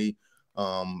company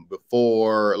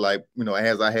before, like,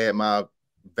 as I had my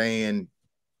van.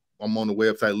 I'm on the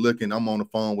website looking, I'm on the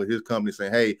phone with his company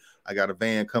saying, hey, I got a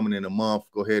van coming in a month.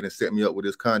 Go ahead and set me up with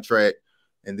this contract.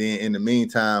 And then in the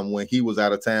meantime, when he was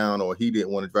out of town or he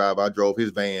didn't want to drive, I drove his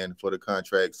van for the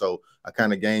contract. So I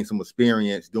kind of gained some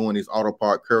experience doing these auto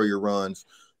part courier runs.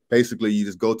 Basically, you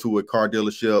just go to a car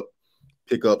dealership,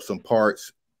 pick up some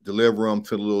parts, deliver them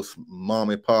to the little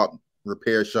mom and pop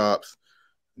repair shops,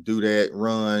 do that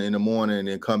run in the morning, and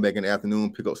then come back in the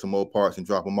afternoon, pick up some more parts and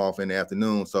drop them off in the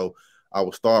afternoon. So I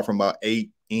would start from about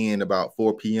 8 and about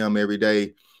 4 p.m. every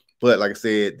day. But like I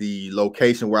said, the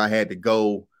location where I had to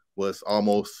go was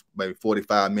almost maybe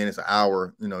 45 minutes, an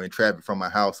hour, in traffic from my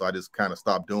house. So I just kind of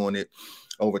stopped doing it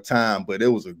over time. But it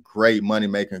was a great money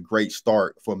making, great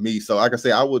start for me. So like I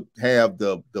said, I would have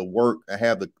the work, I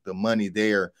have the money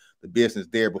there, the business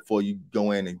there before you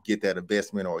go in and get that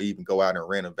investment or even go out and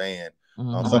rent a van.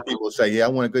 Some people say, yeah, I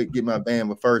want to go get my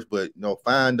van first, but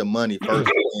find the money first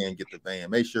and get the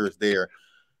van. Make sure it's there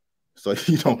so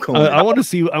you don't come. I want to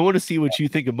see what you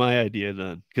think of my idea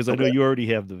then, because I know you already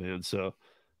have the van. So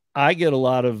I get a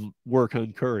lot of work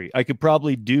on Curry. I could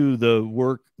probably do the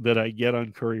work that I get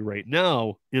on Curry right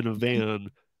now in a van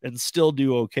and still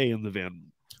do okay in the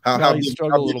van. How big,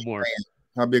 struggle a little more.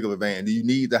 How big of a van? Do you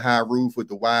need the high roof with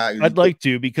the wide? I'd like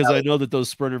to, because I know that those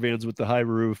Sprinter vans with the high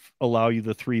roof allow you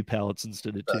the 3 pallets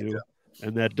instead of 2.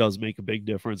 And that does make a big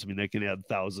difference. I mean, they can add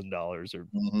 $1,000 or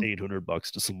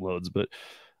 $800 to some loads. But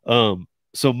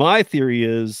so my theory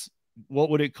is, what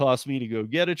would it cost me to go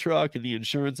get a truck and the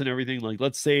insurance and everything? Like,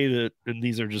 let's say that, and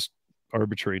these are just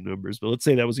arbitrary numbers, but let's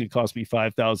say that was going to cost me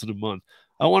 $5,000 a month.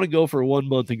 I want to go for 1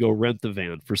 month and go rent the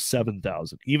van for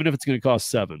 $7,000, even if it's going to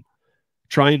cost $7,000.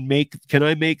 Can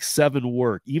I make $7,000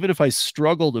 work? Even if I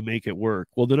struggle to make it work,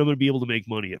 well, then I'm going to be able to make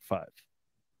money at $5,000.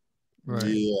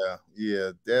 Right. Yeah.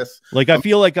 That's like, I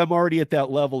feel like I'm already at that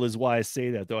level, is why I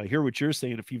say that, though. I hear what you're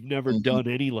saying. If you've never done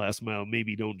any last mile,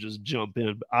 maybe don't just jump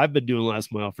in. But I've been doing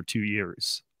last mile for 2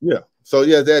 years. Yeah. So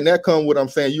yeah, that comes what I'm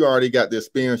saying. You already got the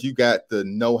experience. You got the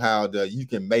know-how that you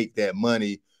can make that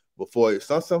money before.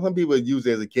 Some people use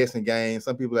it as a guessing game.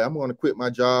 Some people are like, I'm going to quit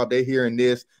my job. They're hearing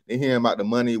this. They're hearing about the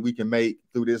money we can make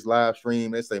through this live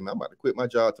stream. They say, man, I'm about to quit my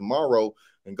job tomorrow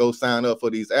and go sign up for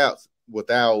these apps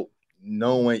without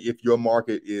knowing if your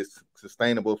market is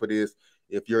sustainable for this,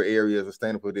 if your area is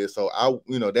sustainable for this. So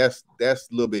that's a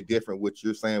little bit different what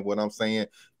you're saying. What I'm saying,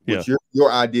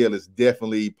 your ideal is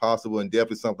definitely possible and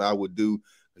definitely something I would do.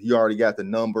 You already got the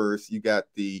numbers, you got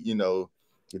the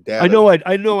the data.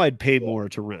 I know I'd pay more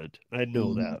to rent. I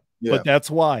know that. Yeah. But that's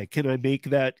why. Can I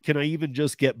make that? Can I even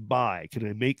just get by? Can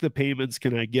I make the payments?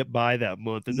 Can I get by that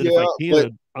month? And then if I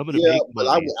can, I'm going to make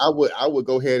money. But I would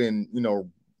go ahead and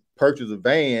purchase a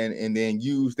van and then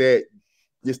use that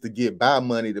just to get by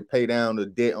money to pay down the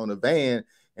debt on the van,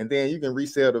 and then you can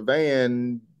resell the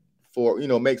van for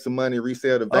make some money,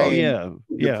 resell the van.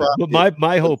 But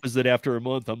my hope is that after a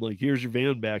month, I'm like, here's your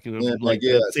van back, and I'm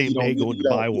that same day going to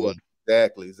buy one.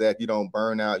 Exactly. You don't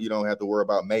burn out. You don't have to worry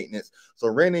about maintenance. So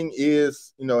renting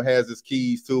is has its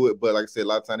keys to it, but like I said, a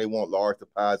lot of times they want large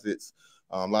deposits.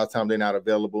 A lot of times they're not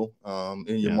available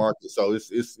in your market. So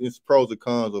it's pros and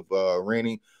cons of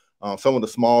renting. Some of the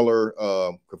smaller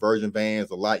conversion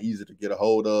vans are a lot easier to get a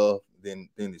hold of than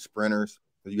the Sprinters.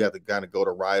 So you have to kind of go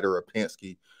to Ryder or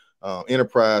Penske.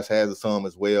 Enterprise has some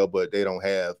as well, but they don't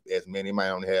have as many. They might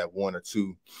only have 1 or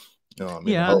 2.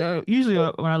 Usually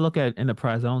when I look at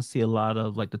Enterprise, I don't see a lot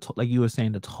of like like you were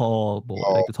saying, the tall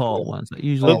ones.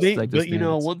 Usually,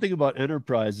 one thing about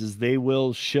Enterprise is they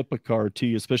will ship a car to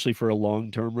you, especially for a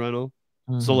long-term rental.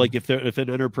 So like if an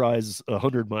Enterprise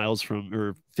 100 miles from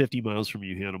or 50 miles from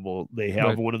you, Hannibal, they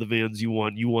have one of the vans you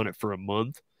want it for a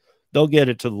month, they'll get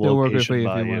it to the location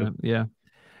by you. Yeah.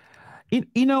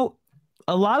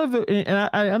 A lot of it, and I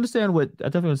definitely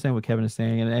understand what Kevin is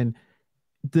saying, and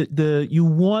you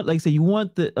want, like I say, you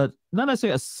want the not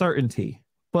necessarily a certainty,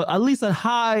 but at least a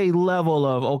high level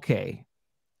of, okay,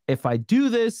 if I do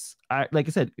this, like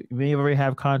I said, you may already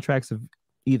have contracts of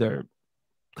either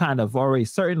kind of already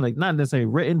certain, like not necessarily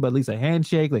written, but at least a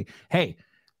handshake, like, hey,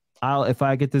 if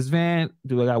I get this van,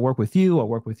 do I gotta work with you? I'll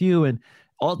work with you. And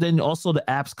then also the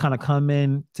apps kind of come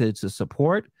in to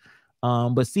support.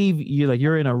 But Steve,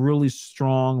 you're in a really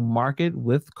strong market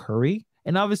with Curry,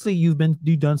 and obviously you've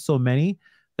done so many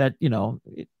that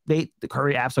the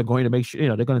Curry apps are going to make sure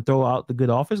they're going to throw out the good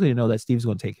offers. They know that Steve's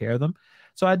going to take care of them.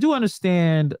 So I do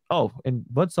understand. Oh, and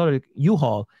what sort of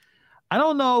U-Haul? I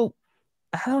don't know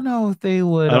if they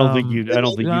would. I don't think you get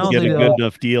a good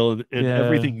enough deal, and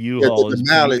everything U-Haul is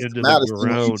beat into the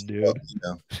ground, dude.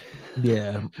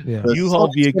 Yeah. U-Haul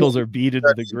vehicles are beat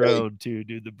into the ground too,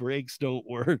 dude. The brakes don't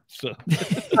work. So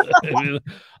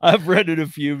I've rented a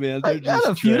few, man. They're just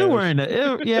a few. They're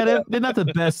not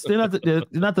the best. They're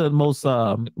not the most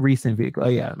recent vehicle.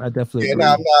 Yeah, I definitely.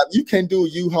 Now, you can do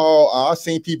U-Haul. I've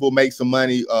seen people make some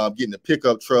money getting a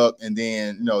pickup truck and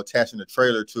then attaching a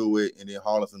trailer to it and then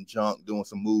hauling some junk, doing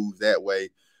some moves that way.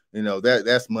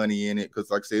 That's money in it, because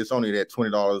like I said, it's only that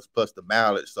 $20 plus the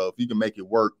mileage. So if you can make it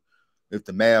work, if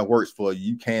the math works for you,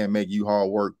 you can make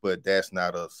U-Haul work, but that's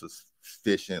not a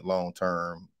sufficient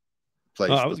long-term place.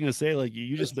 I was going to say, like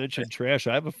you just mentioned trash.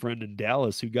 I have a friend in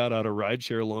Dallas who got out of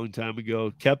rideshare a long time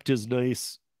ago, kept his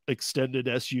nice extended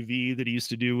SUV that he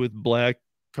used to do with Black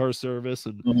Car Service,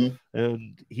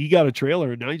 and he got a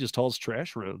trailer, and now he just hauls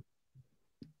trash around.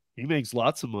 He makes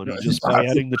lots of money just by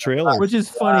adding the trailer. Which is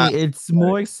funny. It's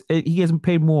more. He gets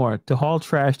paid more to haul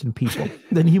trash than people,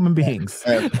 than human beings,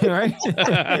 right?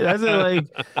 That's like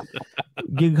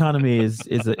gig economy is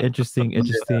an interesting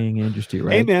industry,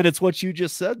 right? Hey man, it's what you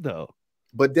just said though.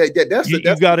 But that's you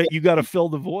got to fill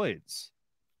the voids.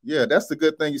 Yeah, that's the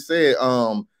good thing you said.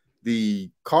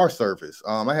 The car service.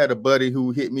 I had a buddy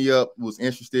who hit me up, was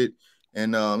interested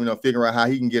and figuring out how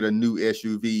he can get a new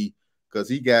SUV because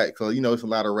it's a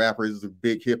lot of rappers. It's a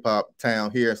big hip hop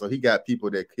town here, so he got people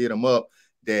that hit him up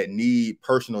that need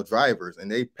personal drivers,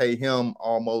 and they pay him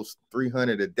almost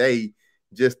 $300 a day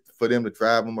just for them to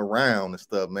drive him around and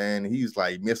stuff. Man, he's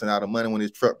like missing out on money when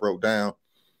his truck broke down.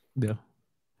 Yeah.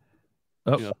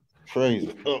 Oh. Yeah.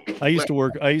 Crazy. I used to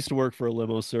work for a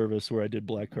limo service where I did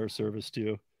black car service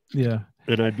too. Yeah.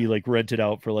 And I'd be like rented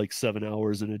out for like 7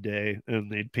 hours in a day,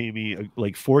 and they'd pay me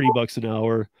like $40 an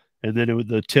hour, and then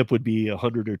the tip would be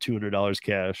 $100 or $200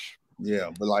 cash. Yeah,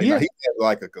 but he has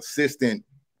like a consistent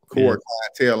core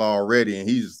clientele already, and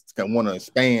he's gonna want to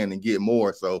expand and get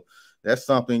more. So that's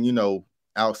something,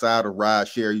 outside of ride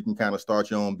share, you can kind of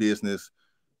start your own business.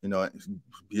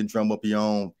 Drum up your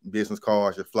own business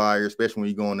cards, your flyers, especially when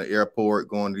you go in the airport,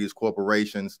 going to these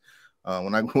corporations.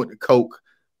 When I went to Coke,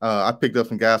 I picked up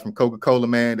some guys from Coca-Cola,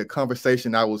 man. The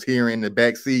conversation I was hearing in the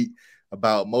backseat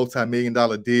about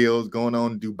multi-million-dollar deals going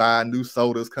on in Dubai, new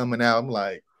sodas coming out. I'm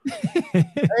like, man,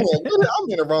 I'm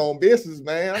in the wrong business,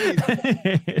 man.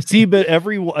 See, but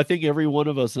I think every one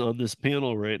of us on this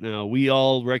panel right now, we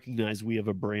all recognize we have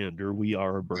a brand, or we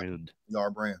are a brand.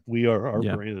 Our brand. We are our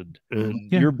brand,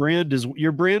 and your brand is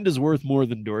worth more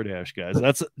than DoorDash,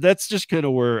 guys. That's just kind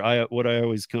of what I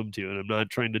always come to, and I'm not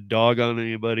trying to dog on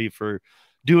anybody for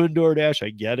doing DoorDash. I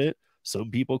get it.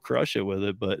 Some people crush it with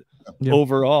it, but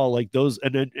overall, like those,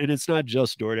 and it's not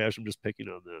just DoorDash. I'm just picking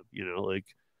on them, like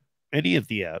any of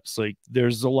the apps. Like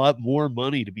there's a lot more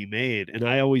money to be made, and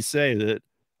I always say that,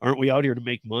 aren't we out here to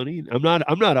make money? I'm not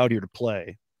out here to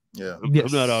play. Yeah,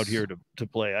 I'm not out here to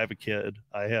play. I have a kid.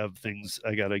 I have things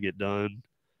I gotta get done.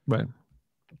 Right.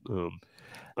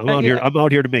 I'm out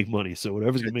here to make money. So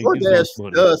whatever's gonna make me DoorDash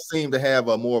money does seem to have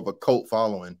a more of a cult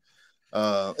following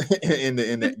in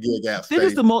that gig app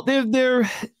space.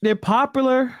 They're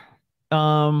popular.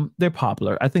 They're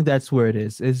popular. I think that's where it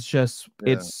is. It's just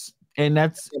and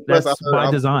that's by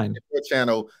design. Their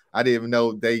channel, I didn't even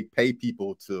know they pay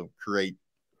people to create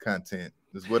content.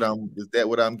 Is that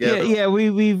what I'm getting? Yeah.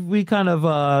 We kind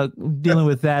of dealing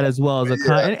with that as well as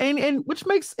and which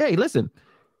makes, hey, listen,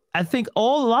 I think a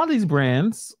lot of these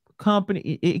brands,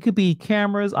 company, it could be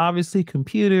cameras, obviously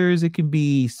computers, it can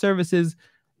be services.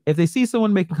 If they see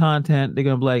someone making content, they're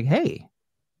gonna be like, hey,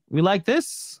 we like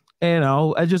this.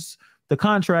 The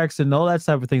contracts and all that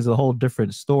type of things is a whole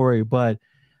different story. But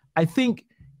I think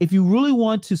if you really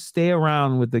want to stay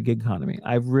around with the gig economy,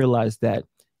 I've realized that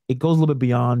it goes a little bit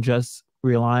beyond just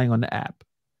relying on the app.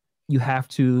 You have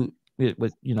to,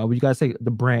 you guys say the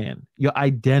brand, your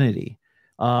identity.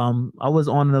 I was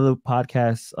on another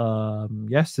podcast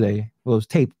yesterday. Well, it was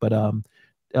taped, but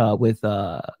with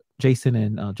Jason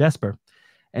and Jesper.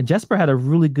 And Jesper had a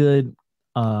really good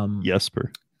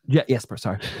Jesper. Yeah, Jesper,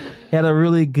 sorry. He had a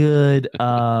really good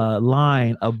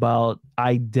line about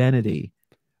identity,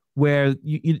 where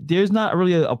there's not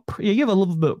really you have a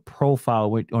little bit of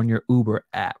profile on your Uber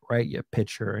app, right? Your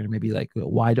picture, and maybe like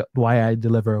why I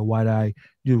deliver, why do I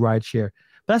do rideshare.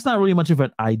 But that's not really much of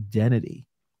an identity.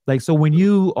 Like, so when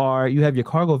you have your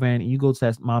cargo van and you go to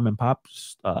that mom and pop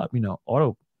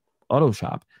auto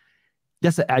shop,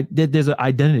 there's an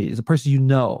identity. It's a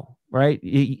person right?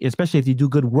 Especially if you do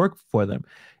good work for them.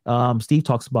 Steve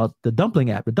talks about the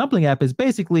Dumpling app. The Dumpling app is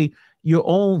basically your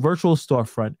own virtual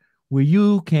storefront where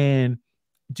you can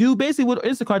do basically what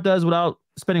Instacart does without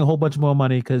spending a whole bunch more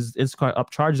money, because Instacart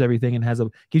upcharges everything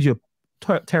and gives you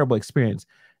a terrible experience.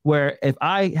 Where if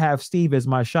I have Steve as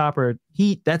my shopper,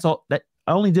 that's all that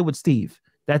I only did with Steve.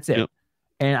 That's it. Yep.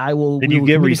 And I will. And you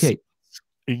get communicate.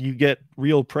 And you get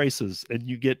real prices, and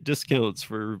you get discounts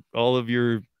for all of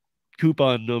your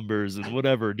coupon numbers and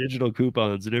whatever, digital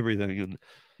coupons and everything. And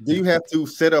do you have to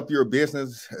set up your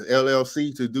business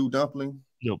LLC to do Dumpling?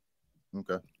 Nope.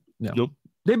 Okay. No. Nope.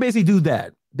 They basically do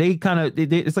that. They kind of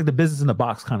it's like the business in the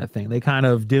box kind of thing. They kind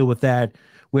of deal with that,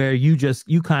 where you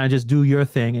kind of just do your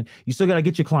thing, and you still got to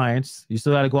get your clients. You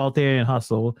still got to go out there and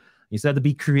hustle. You still have to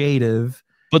be creative.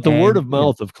 But the word of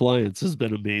mouth of clients has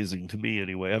been amazing to me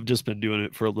anyway. I've just been doing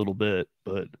it for a little bit,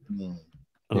 but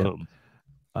I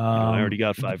already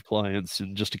got 5 clients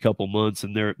in just a couple months,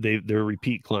 and they're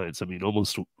repeat clients. I mean,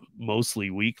 mostly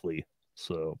weekly.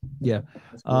 So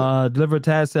Deliver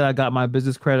Taz said, I got my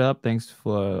business credit up. Thanks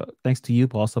to you,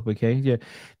 Paul Supplicate. Yeah.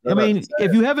 I mean,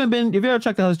 if you ever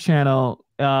checked out his channel,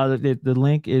 the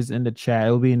link is in the chat.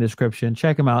 It will be in the description.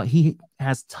 Check him out. He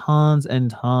has tons and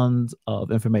tons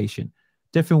of information,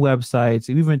 different websites.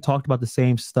 We even talked about the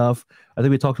same stuff. I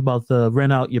think we talked about the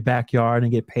rent out your backyard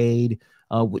and get paid,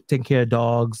 taking care of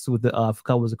dogs with the I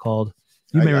forgot what was it called.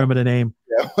 You may remember the name.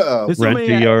 Rent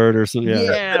a yard or something.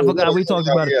 Yeah, I forgot. We talked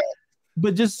about it.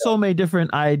 but just so many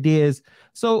different ideas.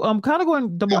 So I'm kind of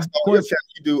going double. You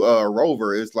do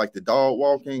Rover. It's like the dog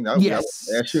walking. Yes.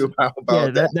 I ask you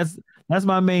about that's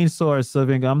my main source of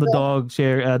income. I'm the dog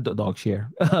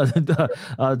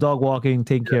dog walking,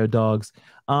 taking care of dogs.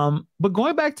 But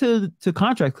going back to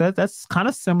contracts, that's kind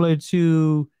of similar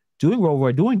to doing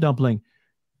Rover, doing Dumpling.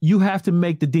 You have to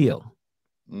make the deal.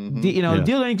 Mm-hmm. The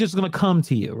deal ain't just going to come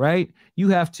to you, right? You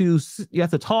have to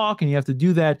talk and you have to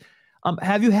do that.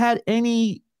 Have you had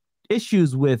any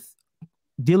issues with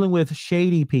dealing with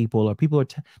shady people, or people are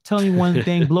telling you one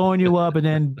thing, blowing you up, and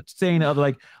then saying the other?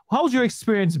 Like, how's your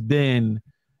experience been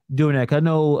doing that? 'Cause I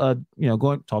know,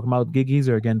 talking about Gig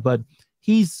Geezer again, but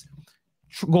he's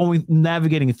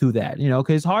navigating through that,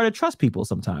 because it's hard to trust people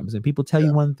sometimes, and people tell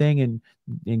you one thing and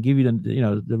give you the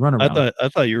runaround. I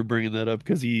thought you were bringing that up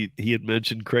because he had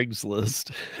mentioned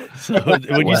Craigslist. So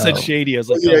when you said shady, I was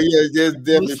like, there's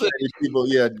definitely shady people,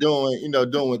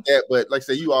 doing with that. But like I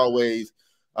say, you always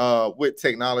with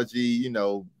technology,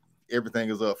 everything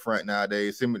is up front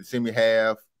nowadays. Send me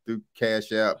half through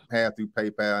Cash App, half through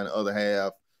PayPal, and the other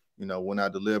half, when I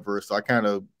deliver. So I kind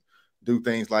of do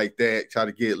things like that, try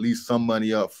to get at least some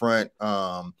money up front.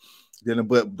 But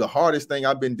the hardest thing,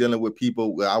 I've been dealing with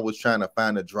people where I was trying to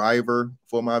find a driver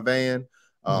for my van.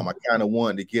 I kind of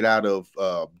wanted to get out of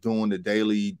doing the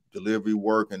daily delivery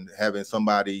work and having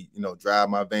somebody, drive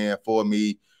my van for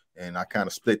me. And I kind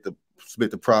of split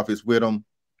the profits with them.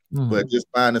 But just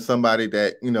finding somebody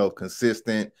that,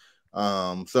 consistent,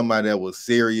 somebody that was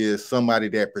serious, somebody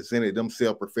that presented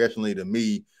themselves professionally to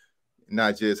me.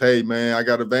 Not just, hey man, I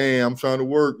got a van, I'm trying to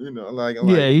work, you're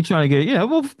trying to get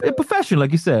a professional,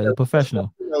 like you said, a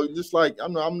professional. Just like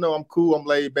I'm cool, I'm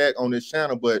laid back on this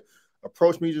channel, but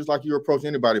approach me just like you approach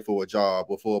anybody for a job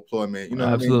or for employment.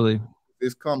 Absolutely. What I mean?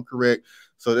 It's come correct.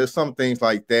 So there's some things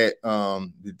like that,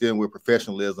 dealing with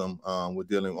professionalism, we're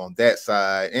dealing on that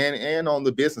side and on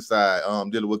the business side,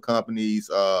 dealing with companies,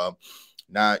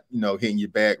 not hitting you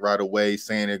back right away,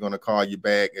 saying they're going to call you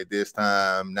back at this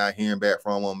time, not hearing back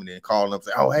from them, and then calling them,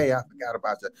 say, oh hey, I forgot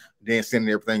about you, then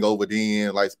sending everything over,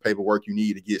 then like paperwork you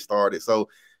need to get started. So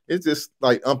it's just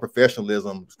like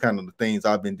unprofessionalism is kind of the things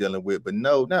I've been dealing with, but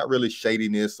no, not really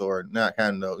shadiness, or not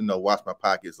kind of watch my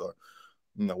pockets, or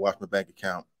watch my bank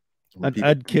account.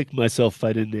 I'd kick myself if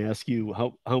I didn't ask you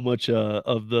how much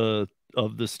of the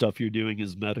stuff you're doing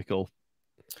is medical.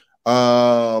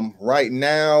 Right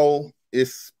now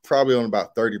it's probably on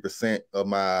about 30% of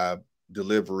my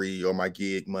delivery or my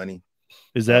gig money.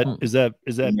 Is that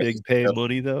big pay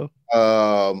money though?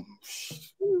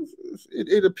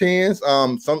 It depends.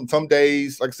 Some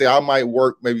days, like I say, I might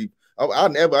work maybe. I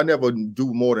never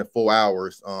do more than 4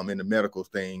 hours in the medical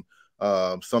thing.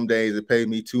 Some days it paid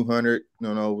me $200,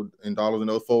 in dollars in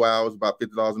those 4 hours, about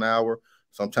 $50 an hour.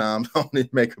 Sometimes I only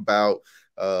make about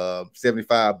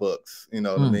 $75, what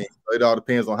I mean? It all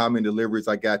depends on how many deliveries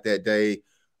I got that day,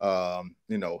 how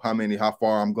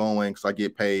far I'm going, so I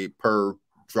get paid per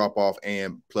drop off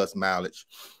and plus mileage.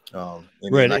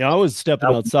 Right. I was stepping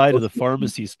outside of the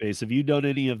pharmacy space. Have you done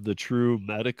any of the true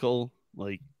medical,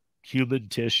 like human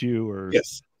tissue or?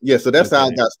 Yes. So that's how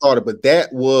I got started, but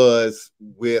that was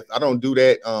I don't do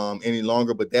that any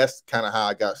longer, but that's kind of how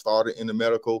I got started in the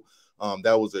medical.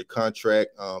 That was a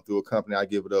contract through a company. I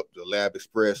give it up to Lab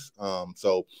Express.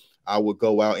 So I would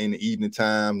go out in the evening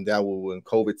time. That was when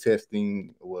COVID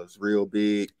testing was real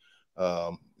big.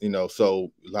 So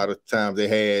a lot of times they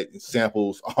had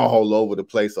samples all over the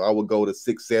place. So I would go to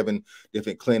 6-7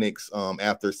 different clinics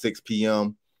after 6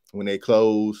 p.m. when they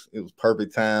closed. It was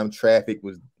perfect time. Traffic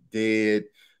was dead.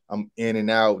 I'm in and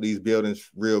out these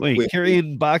buildings real quick.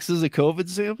 Carrying boxes of COVID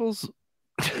samples?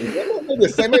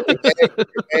 It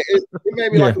may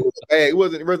be like a little bag. It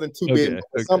wasn't too big.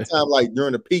 Sometimes, like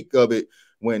during the peak of it,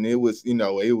 when it was,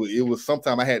 it was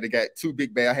sometimes I had to get too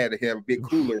big bag. I had to have a big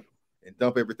cooler and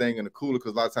dump everything in the cooler,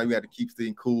 because a lot of times you had to keep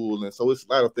things cool. And so it's a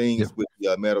lot of things with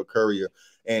the metal courier.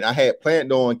 And I had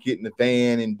planned on getting the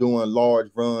van and doing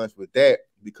large runs with that,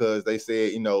 because they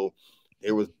said,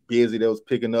 it was busy, they was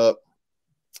picking up.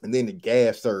 And then the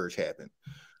gas surge happened.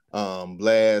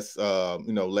 Last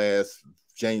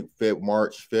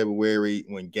March, February,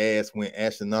 when gas went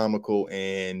astronomical,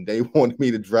 and they wanted me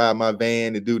to drive my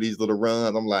van to do these little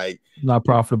runs. I'm like, not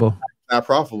profitable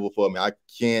for me. I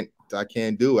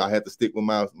can't do it. I had to stick with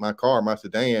my car, my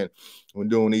sedan, when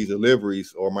doing these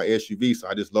deliveries, or my SUV. So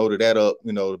I just loaded that up,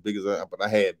 the biggest, but I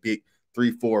had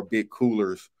 3-4 big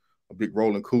coolers, big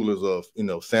rolling coolers of,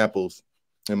 samples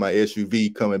in my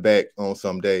SUV coming back on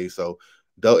some days. So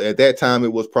at that time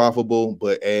it was profitable,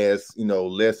 but as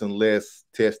less and less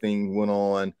testing went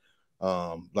on,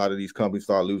 a lot of these companies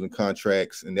started losing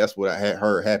contracts, and that's what I had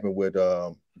heard happened with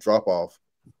drop off.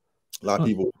 A lot of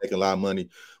people were making a lot of money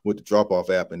with the drop off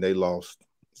app, and they lost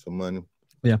some money.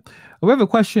 Yeah. We have a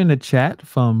question in the chat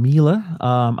from Mila.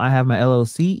 I have my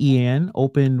LLC, EN,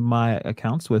 opened my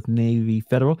accounts with Navy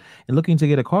Federal and looking to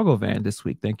get a cargo van this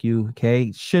week. Thank you.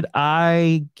 Okay. Should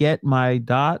I get my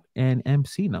DOT and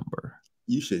MC number?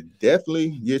 You should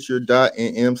definitely get your DOT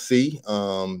and MC.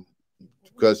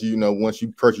 Because, you know, once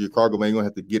you purchase your cargo van, you're going to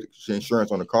have to get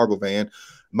insurance on the cargo van.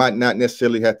 Might not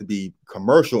necessarily have to be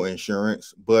commercial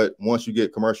insurance, but once you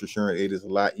get commercial insurance, it is a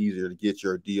lot easier to get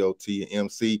your DOT and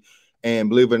MC. And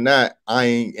believe it or not,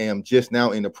 I am just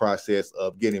now in the process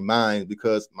of getting mine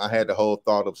because I had the whole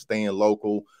thought of staying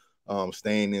local,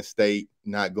 staying in state,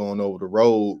 not going over the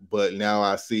road. But now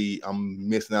I see I'm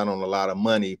missing out on a lot of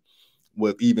money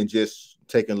with even just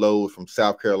taking loads from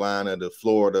South Carolina to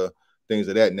Florida, things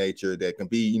of that nature that can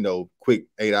be, you know, quick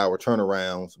 8-hour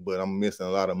turnarounds, but I'm missing a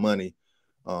lot of money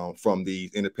from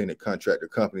these independent contractor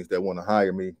companies that want to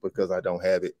hire me because I don't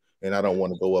have it and I don't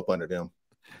want to go up under them.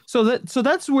 So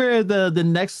that's where the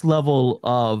next level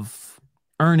of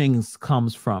earnings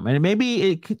comes from. And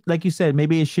maybe it, like you said,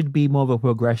 maybe it should be more of a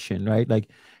progression, right? Like,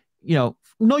 you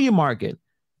know your market,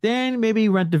 then maybe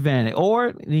rent the van,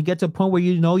 or you get to a point where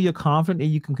you know you're confident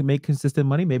and you can make consistent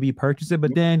money. Maybe you purchase it,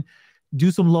 but then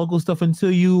do some local stuff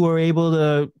until you are able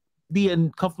to be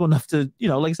comfortable enough to, you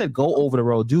know, like I said, go over the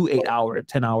road, do 8-hour,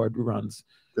 10-hour runs.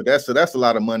 So that's a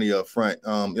lot of money up front.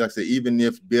 Like I said, even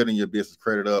if building your business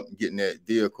credit up and getting that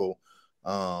vehicle,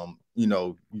 you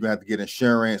know, you're gonna have to get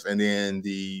insurance, and then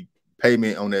the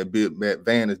payment on that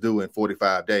van is due in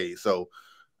 45 days. So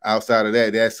outside of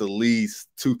that, that's at least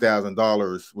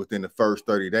 $2,000 within the first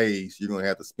 30 days you're gonna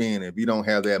have to spend. If you don't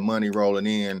have that money rolling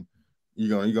in,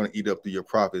 you're gonna eat up through your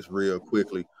profits real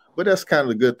quickly. But that's kind of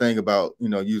the good thing about, you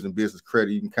know, using business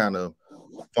credit. You can kind of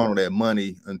funnel that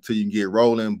money until you can get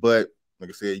rolling. But like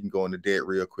I said, you can go into debt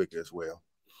real quick as well.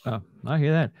 Oh, I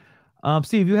hear that.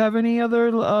 Steve, you have any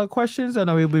other questions? I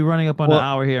know we'll be running up on an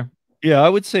hour here. Yeah, I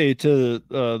would say to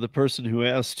the person who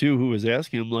asked too, who was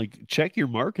asking him, like, check your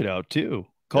market out too.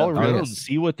 Call around,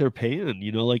 see what they're paying,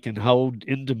 you know, like, and how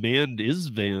in demand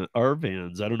is our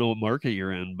vans. I don't know what market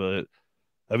you're in, but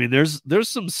I mean, there's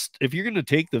some, if you're going to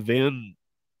take the van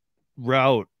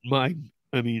route, I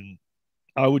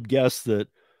would guess that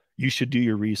you should do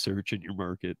your research in your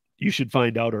market. You should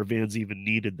find out our vans even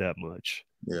needed that much.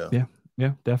 Yeah,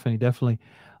 definitely.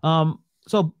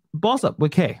 So Boss Up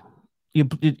with K, you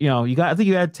got, I think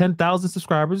you had 10,000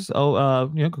 subscribers.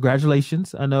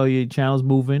 Congratulations. I know your channel's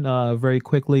moving very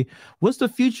quickly. What's the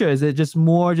future? Is it just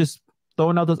more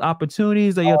throwing out those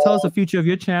opportunities? Tell us the future of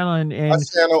your channel and my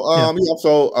channel.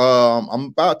 So I'm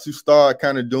about to start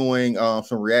kind of doing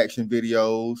some reaction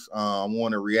videos. I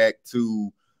want to react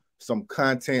to some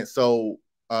content. So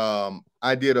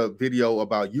I did a video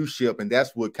about UShip, and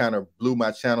that's what kind of blew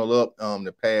my channel up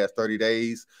the past 30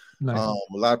 days. Nice.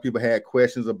 A lot of people had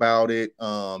questions about it.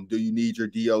 Do you need your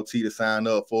DOT to sign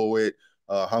up for it?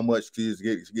 How much to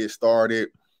get started?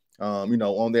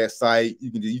 On that site,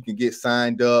 you can get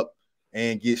signed up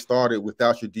and get started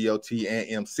without your DOT and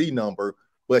MC number,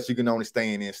 but you can only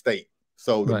stay in state.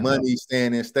 So the money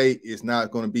staying in state is not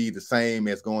going to be the same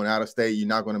as going out of state. You're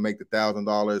not going to make the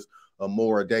 $1,000 or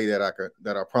more a day that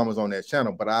I promise on that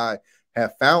channel. But I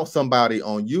have found somebody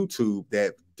on YouTube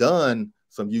that done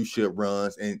some UShip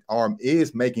runs and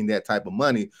is making that type of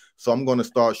money. So I'm going to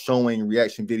start showing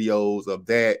reaction videos of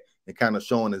that and kind of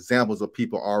showing examples of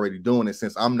people already doing it.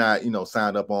 Since I'm not,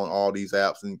 signed up on all these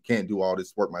apps and can't do all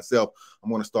this work myself, I'm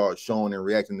going to start showing and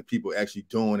reacting to people actually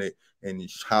doing it and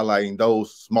highlighting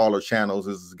those smaller channels.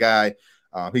 This guy,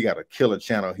 he got a killer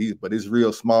channel, but it's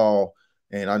real small.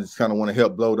 And I just kind of want to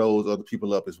help blow those other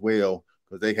people up as well,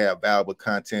 because they have valuable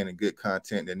content and good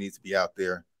content that needs to be out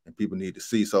there and people need to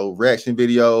see. So reaction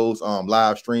videos,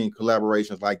 live stream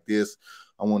collaborations like this,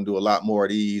 I want to do a lot more of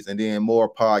these, and then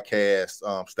more podcast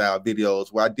style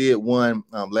videos. Well, I did one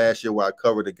last year where I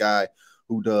covered a guy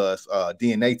who does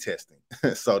DNA testing.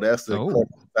 So that's a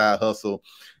side hustle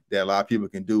that a lot of people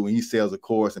can do. And he sells a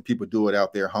course, and people do it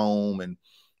out their home, and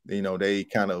they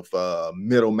kind of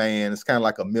middleman. It's kind of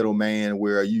like a middleman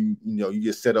where you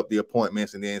just set up the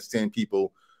appointments and then send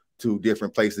people to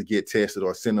different places to get tested,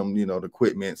 or send them, the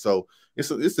equipment. So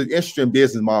it's an interesting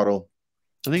business model.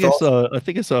 I think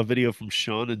I saw a video from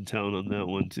Sean in town on that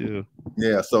one too.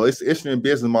 Yeah, so it's an interesting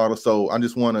business model. So I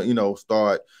just want to,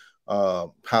 start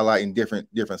highlighting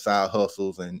different side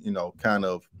hustles and, kind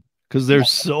of, because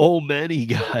there's so many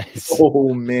guys. So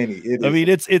many. I mean,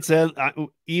 it's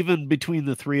even between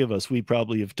the three of us, we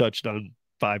probably have touched on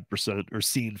 5% or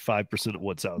seen 5% of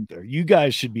what's out there. You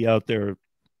guys should be out there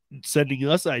sending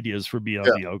us ideas for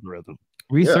beyond the algorithm.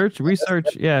 Research.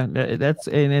 Yeah, that's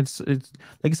and it's like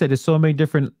I said, there's so many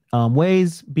different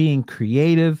ways, being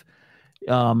creative,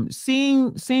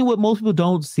 seeing what most people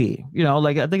don't see. You know,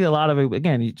 like I think a lot of it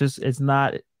again,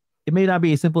 it may not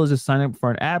be as simple as just signing up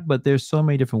for an app, but there's so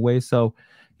many different ways. So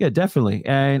yeah, definitely.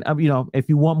 And you know, if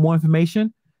you want more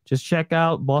information, just check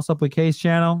out Boss Up with K's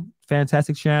channel.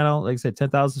 Fantastic channel. Like I said,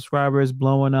 10,000 subscribers,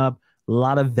 blowing up. A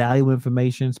lot of valuable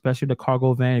information, especially the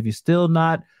cargo van. If you're still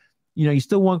not, you know, you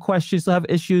still want questions, still have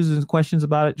issues and questions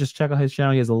about it, just check out his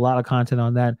channel. He has a lot of content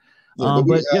on that. Yeah,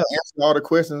 but yeah, answer all the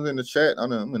questions in the chat. I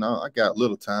mean, I got a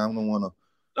little time. I don't want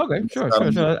to. Okay, sure.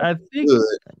 I think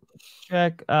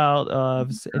check out if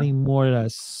there's any more that I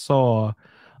saw.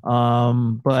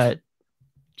 But did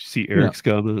you see Eric's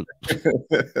comment?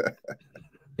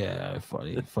 Yeah,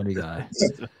 funny guy.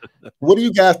 What do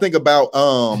you guys think about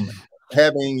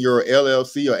having your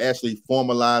LLC or actually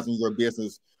formalizing your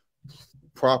business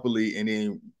properly, and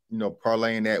then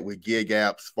parlaying that with gig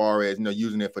apps, as far as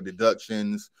using it for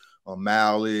deductions or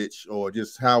mileage, or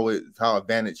just how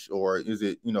advantage, or is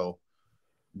it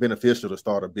beneficial to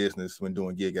start a business when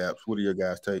doing gig apps? What do your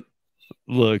guys take?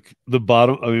 Look, the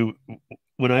bottom. I mean,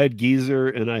 when I had Geezer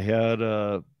and I had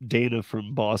Dana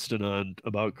from Boston on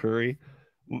about Curry,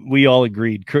 we all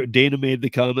agreed. Dana made the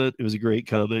comment. It was a great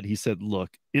comment. He said,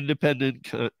 look,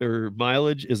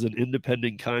 mileage is an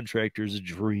independent contractor's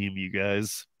dream, you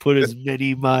guys. Put as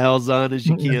many miles on as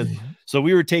you can. So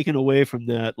we were taken away from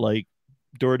that, like,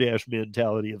 DoorDash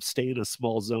mentality of stay in a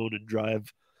small zone and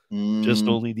drive just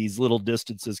only these little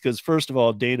distances. Because first of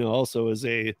all, Dana also is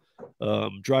a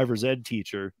driver's ed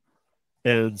teacher.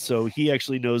 And so he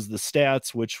actually knows the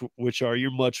stats, which are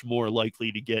you're much more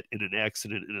likely to get in an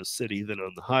accident in a city than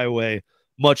on the highway.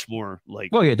 Much more like,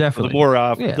 well, yeah, definitely.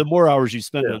 The more hours you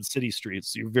spend on city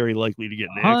streets, you're very likely to get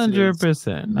in accidents.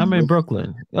 100%. I'm in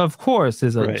Brooklyn. Of course,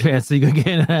 there's a chance that you could get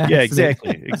in an accident.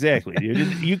 Yeah, exactly.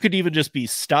 You could even just be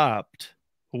stopped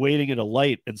waiting at a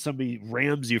light and somebody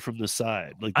rams you from the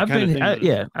side. Like I think I've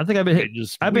been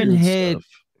hit. I've been hit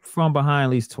from behind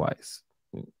at least twice.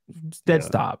 Dead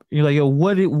stop. You're like, yo,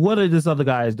 what are this other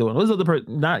guys doing? What's the other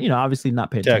person? Not, obviously not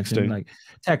paying attention, like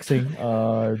texting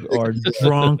or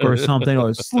drunk or something,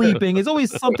 or sleeping. It's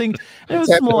always something. It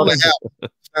was small.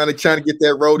 Trying to get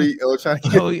that roadie, or trying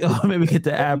to maybe get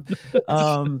the app.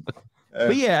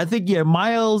 But yeah, I think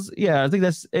miles. Yeah, I think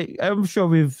that's. I'm sure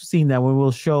we've seen that when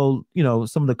we'll show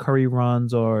some of the Curry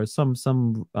runs or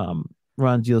some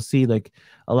runs, you'll see like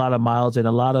a lot of miles, and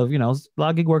a lot of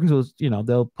gig workers will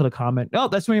they'll put a comment, oh,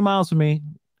 that's 20 miles for me.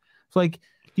 It's like,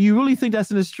 do you really think that's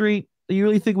in the street? Do you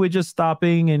really think we're just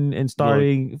stopping and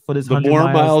starting for this? The more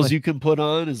miles you can put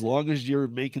on, as long as you're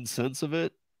making sense of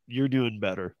it, you're doing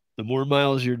better. The more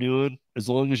miles you're doing, as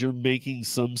long as you're making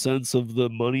some sense of the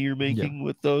money you're making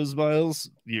with those miles,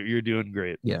 you're doing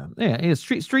great. Yeah.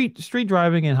 Street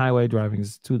driving and highway driving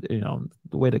is the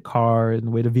way the car and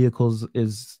the way the vehicles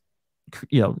is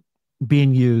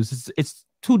being used. It's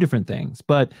two different things,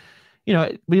 but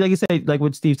like you said, like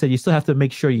what Steve said, you still have to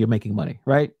make sure you're making money,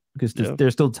 right? Because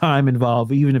there's still time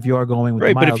involved, even if you are going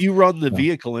with but if you run the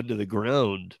vehicle into the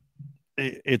ground,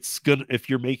 it's gonna, if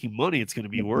you're making money, it's gonna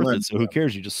be worth it. So who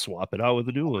cares? You just swap it out with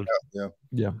a new one.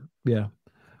 Yeah.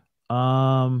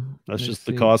 That's just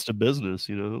the cost of business,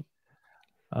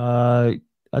 I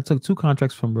took 2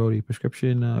 contracts from Rody,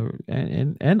 prescription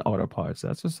and auto parts.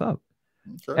 That's what's up.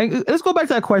 Sure. And let's go back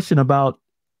to that question about,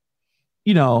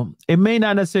 it may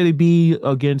not necessarily be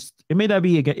against, it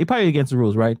probably against the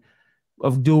rules, right?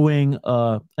 Of doing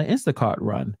an Instacart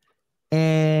run,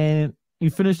 and you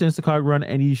finish the Instacart run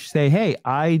and you say, hey,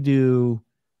 I do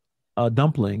a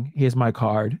dumpling. Here's my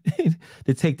card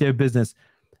to take their business.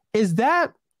 Is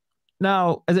that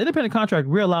now, as an independent contractor,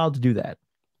 we're allowed to do that,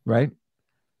 right?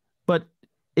 But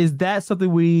is that something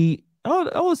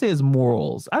I would say is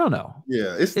morals. I don't know.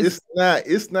 Yeah, it's not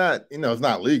it's not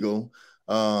legal.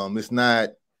 It's not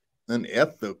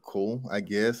unethical, I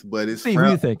guess, but it's. What do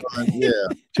you think?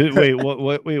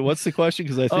 Wait, what's the question?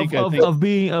 Because I think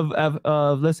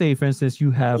let's say, for instance, you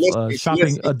have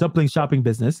a dumpling shopping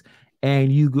business,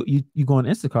 and you go on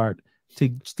Instacart to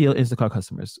steal Instacart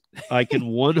customers. I can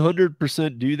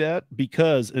 100% do that,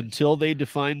 because until they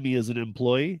define me as an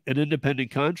employee, an independent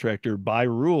contractor by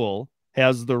rule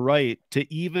has the right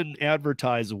to even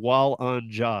advertise while on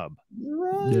job.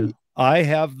 Right. Yeah. I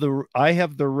have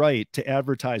the right to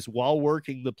advertise while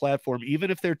working the platform,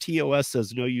 even if their TOS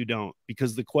says no, you don't,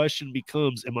 because the question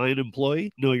becomes, am I an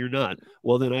employee? No, you're not.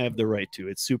 Well, then I have the right to.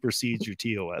 It supersedes your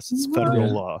TOS. It's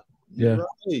federal law. Yeah.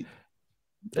 Right.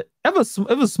 I have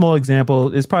a small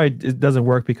example. It doesn't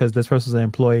work because this person's an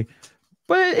employee,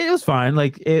 but it was fine.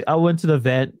 Like I went to the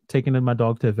vet, taking my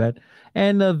dog to the vet,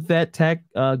 And the vet tech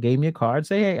gave me a card,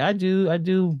 say, hey, I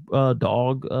do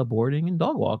dog boarding and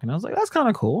dog walking. I was like, that's kind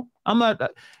of cool. I'm not, I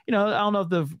don't know if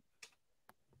the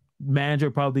manager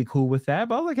would probably be cool with that,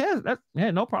 but I was like,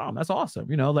 yeah, no problem. That's awesome.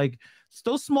 Like it's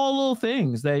those small little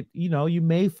things that, you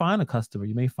may find a customer,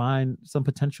 you may find some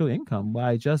potential income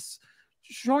by just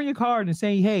showing your card and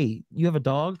saying, hey, you have a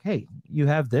dog. Hey, you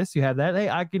have this, you have that. Hey,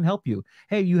 I can help you.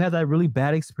 Hey, you had that really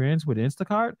bad experience with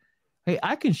Instacart. Hey,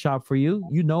 I can shop for you.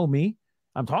 You know me.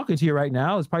 I'm talking to you right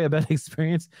now. It's probably a better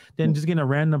experience than just getting a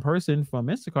random person from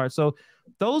Instacart. So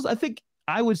those, I think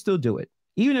I would still do it,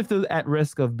 even if they're at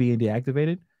risk of being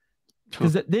deactivated,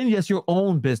 because then it's your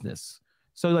own business.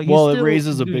 So like, well, it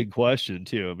raises a big question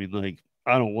too. I mean, like,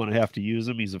 I don't want to have to use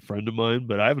him. He's a friend of mine,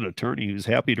 but I have an attorney who's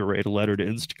happy to write a letter to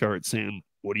Instacart saying,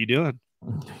 what are you doing?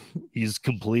 He's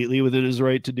completely within his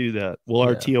right to do that. Well,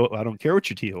 our I don't care what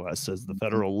your TOS says. The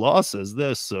federal law says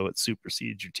this, so it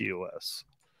supersedes your TOS.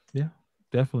 Yeah,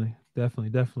 definitely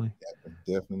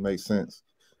makes sense.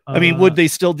 I mean, would they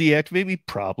still deactivate me?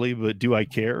 Probably, but do I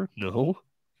care? No.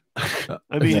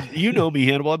 I mean, you know me,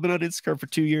 Hannibal. I've been on Instacart for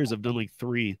 2 years. I've done like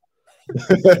 3.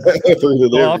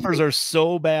 The offers are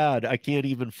so bad, I can't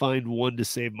even find one to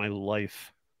save my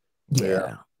life.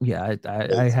 Yeah.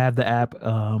 I have the app.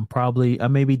 Probably I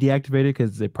may be deactivated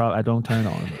because I don't turn it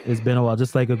on. It's been a while,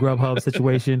 just like a Grubhub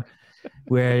situation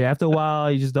where after a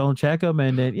while you just don't check them,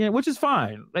 and then which is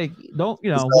fine. Like don't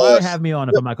why have me on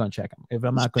if I'm not going to check them, if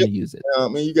I'm not going to use it.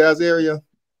 In you guys area,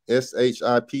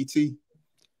 SHIPT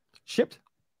shipped.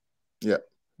 Yeah.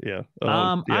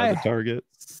 The Target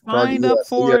signed up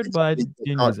for it, but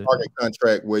Target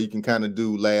contract where you can kind of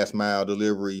do last mile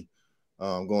delivery,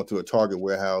 going to a Target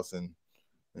warehouse and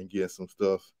get some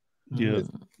stuff.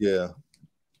 Yeah.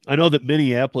 I know that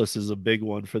Minneapolis is a big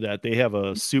one for that. They have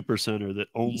a super center that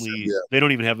they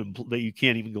don't even have that you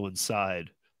can't even go inside.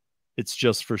 It's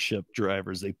just for ship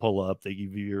drivers. They pull up, they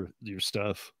give you your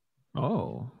stuff.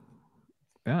 Oh,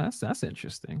 yeah, that's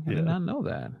interesting. I did not know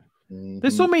that.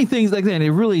 There's so many things like that.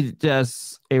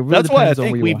 And that's why I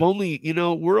think we're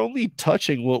only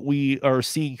touching what we are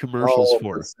seeing commercials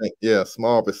for. Yeah,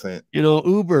 small percent.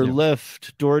 Uber,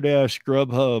 Lyft, DoorDash,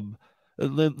 Grubhub,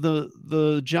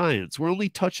 the giants. We're only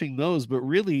touching those, but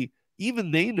really,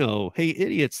 even they know, hey,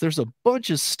 idiots, there's a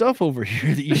bunch of stuff over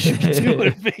here that you should be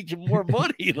doing and making more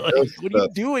money. Like, what are you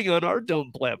doing on our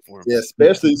dumb platform? Yeah,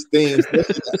 especially things, the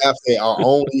apps that are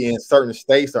only in certain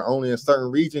states or only in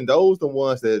certain regions. Those are the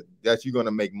ones that you're going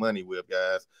to make money with,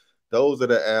 guys. Those are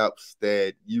the apps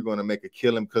that you're going to make a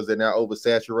killing because they're not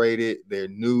oversaturated. They're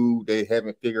new. They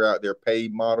haven't figured out their pay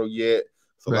model yet.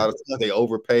 So a lot of times they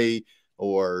overpay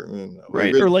or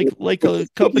or like a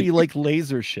company like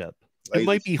LaserShip. It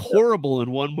might be horrible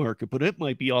in one market, but it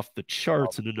might be off the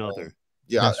charts in another.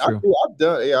 Yeah, I've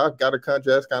done. Yeah, I've got a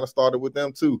contract. Kind of started with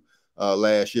them too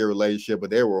last year, relationship, but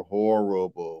they were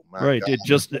horrible. Right, it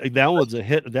just that one's a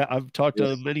hit. That I've talked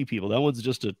to many people. That one's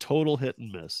just a total hit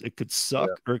and miss. It could suck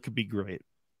or it could be great.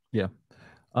 Yeah.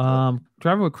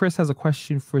 Driver with Chris has a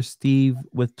question for Steve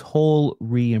with toll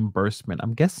reimbursement.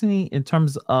 I'm guessing in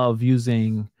terms of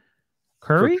using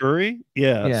Curry? For Curry?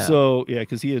 Yeah. So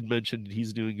because he had mentioned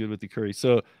he's doing good with the Curry.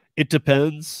 So it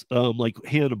depends. Like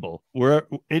Hannibal, where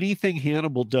anything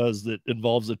Hannibal does that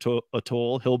involves a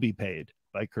toll, he'll be paid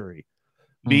by Curry.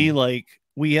 Me, like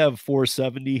we have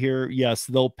 470 here. Yes,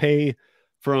 they'll pay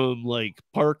from like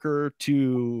Parker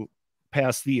to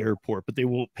past the airport, but they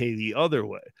won't pay the other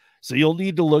way. So you'll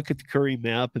need to look at the Curry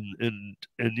map and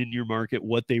in your market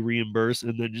what they reimburse,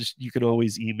 and then you can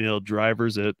always email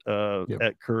drivers at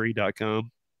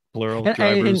curry.com, plural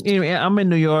drivers. And I'm in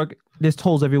New York. There's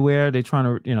tolls everywhere. They're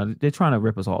trying to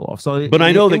rip us all off. So, but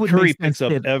I know that Curry picks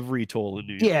up every toll in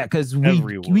New York. Yeah, because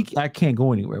I can't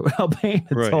go anywhere without paying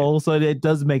the toll. So it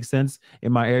does make sense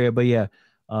in my area. But you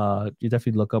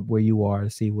definitely look up where you are to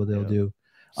see what they'll do.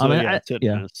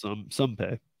 So some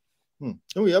pay.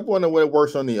 I wonder what it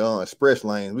works on the express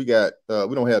lanes. We got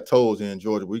we don't have tolls in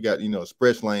Georgia. We got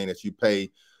express lane that you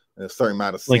pay a certain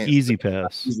amount of cents. Like Easy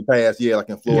Pass, yeah, like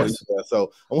in Florida. Yes.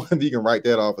 So I wonder if you can write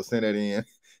that off and send that in.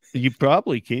 You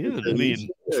probably can. I mean,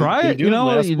 try it. They won't know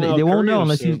unless you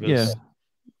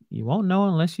won't know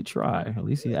unless you try. At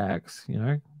least you ask.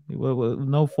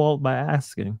 No fault by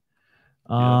asking.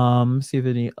 See if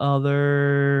any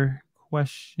other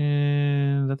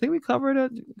questions. I think we covered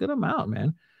a good amount,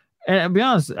 man. And to be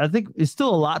honest, I think it's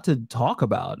still a lot to talk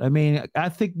about. I mean, I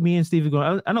think me and Steve are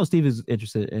going. I know Steve is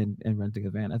interested in renting a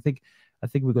van. I think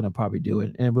we're going to probably do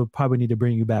it, and we'll probably need to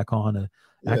bring you back on to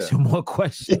ask you more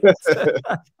questions.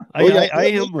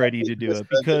 I am ready to do it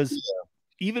because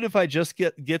even if I just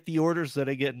get the orders that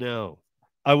I get now,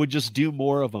 I would just do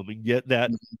more of them and get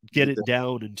it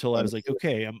down until I was like,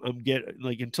 okay, I'm getting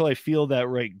like until I feel that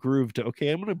right groove to okay,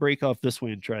 I'm gonna break off this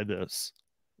way and try this.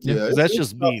 Yeah, that's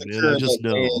just me, man. I just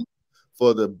know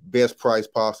for the best price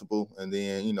possible, and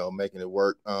then making it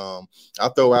work. I'll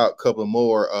throw out a couple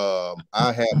more.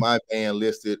 I have my van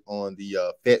listed on the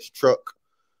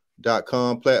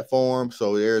FetchTruck.com platform.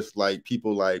 So there's like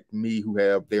people like me who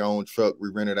have their own truck. We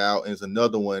rent it out. And there's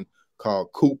another one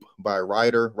called Coop by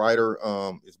Ryder. Ryder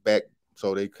is back.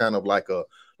 So they kind of like a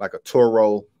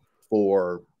Turo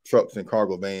for trucks and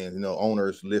cargo vans.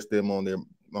 Owners list them on their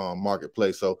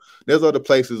marketplace. So there's other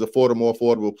places, more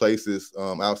affordable places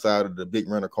outside of the big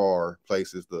rental car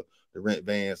places, the rent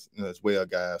vans as well,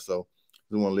 guys. So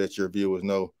we want to let your viewers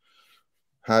know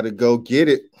how to go get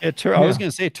it. Yeah, I was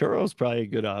going to say Turo is probably a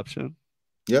good option.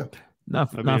 Yeah.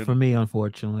 Not for me,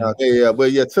 unfortunately.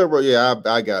 Turo. Yeah,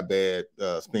 I got bad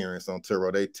experience on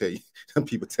Turo. They tell you,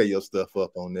 people tear your stuff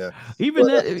up on there. Even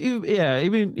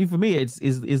for me, it's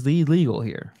illegal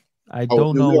here. I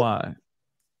don't know why.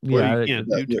 Yeah, you can't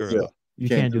do Turo. You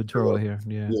can't do Turo here.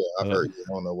 Yeah, I've heard.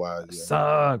 I don't know why. Yeah.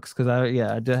 Sucks because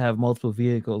I did have multiple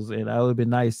vehicles, and I would have been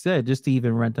nice just to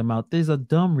even rent them out. There's a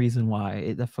dumb reason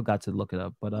why. I forgot to look it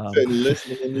up, but list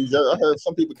them in New Jersey. I heard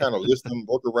some people kind of list them,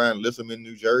 walk around, list them in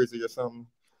New Jersey or something.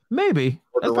 Maybe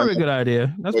that's probably a good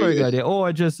idea. That's probably a good idea. Or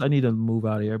I need to move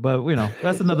out of here. But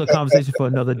that's another conversation for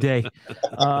another day.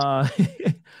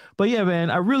 But yeah, man,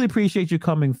 I really appreciate you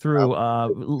coming through.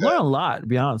 Learn a lot, to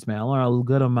be honest, man. I learned a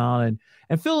good amount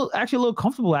and feel actually a little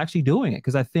comfortable actually doing it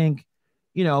because I think,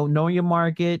 knowing your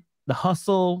market, the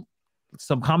hustle,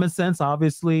 some common sense,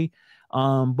 obviously.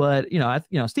 But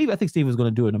Steve, I think Steve was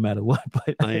going to do it no matter what.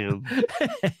 But I am.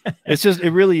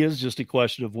 It really is just a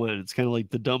question of when. It's kind of like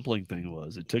the dumpling thing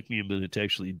was. It took me a minute to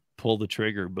actually pull the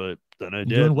trigger, but then I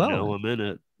did. Well. Now I'm in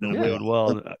it. And I'm doing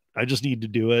well. I just need to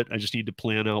do it. I just need to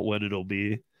plan out when it'll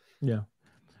be. Yeah.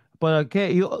 But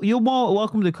okay, you're more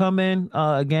welcome to come in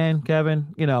again, Kevin.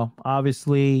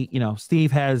 Obviously,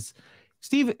 Steve is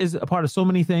a part of so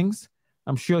many things.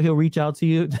 I'm sure he'll reach out to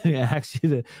you to ask you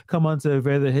to come on to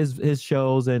his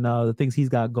shows and the things he's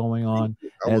got going on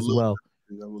as well.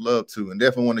 I would love to, and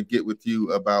definitely want to get with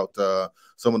you about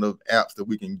some of the apps that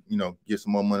we can, get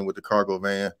some more money with the cargo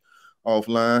van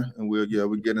offline, and we'll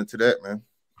get into that, man.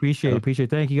 Appreciate it.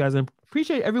 Thank you guys, and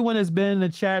appreciate everyone that's been in the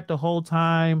chat the whole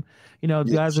time.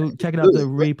 Guys who checking out the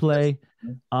replay.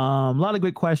 A lot of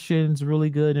good questions,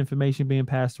 really good information being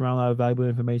passed around, a lot of valuable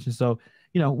information. So,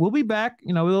 we'll be back.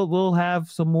 We'll have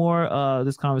some more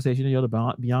this conversation,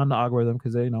 beyond the algorithm,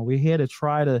 because we're here to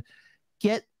try to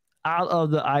get out of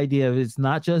the idea of it's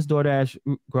not just DoorDash,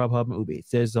 Grubhub, and Uber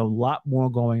Eats. There's a lot more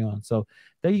going on. So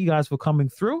thank you guys for coming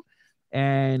through,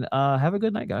 and have a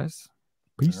good night, guys.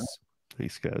 Peace.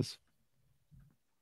 Thanks, guys.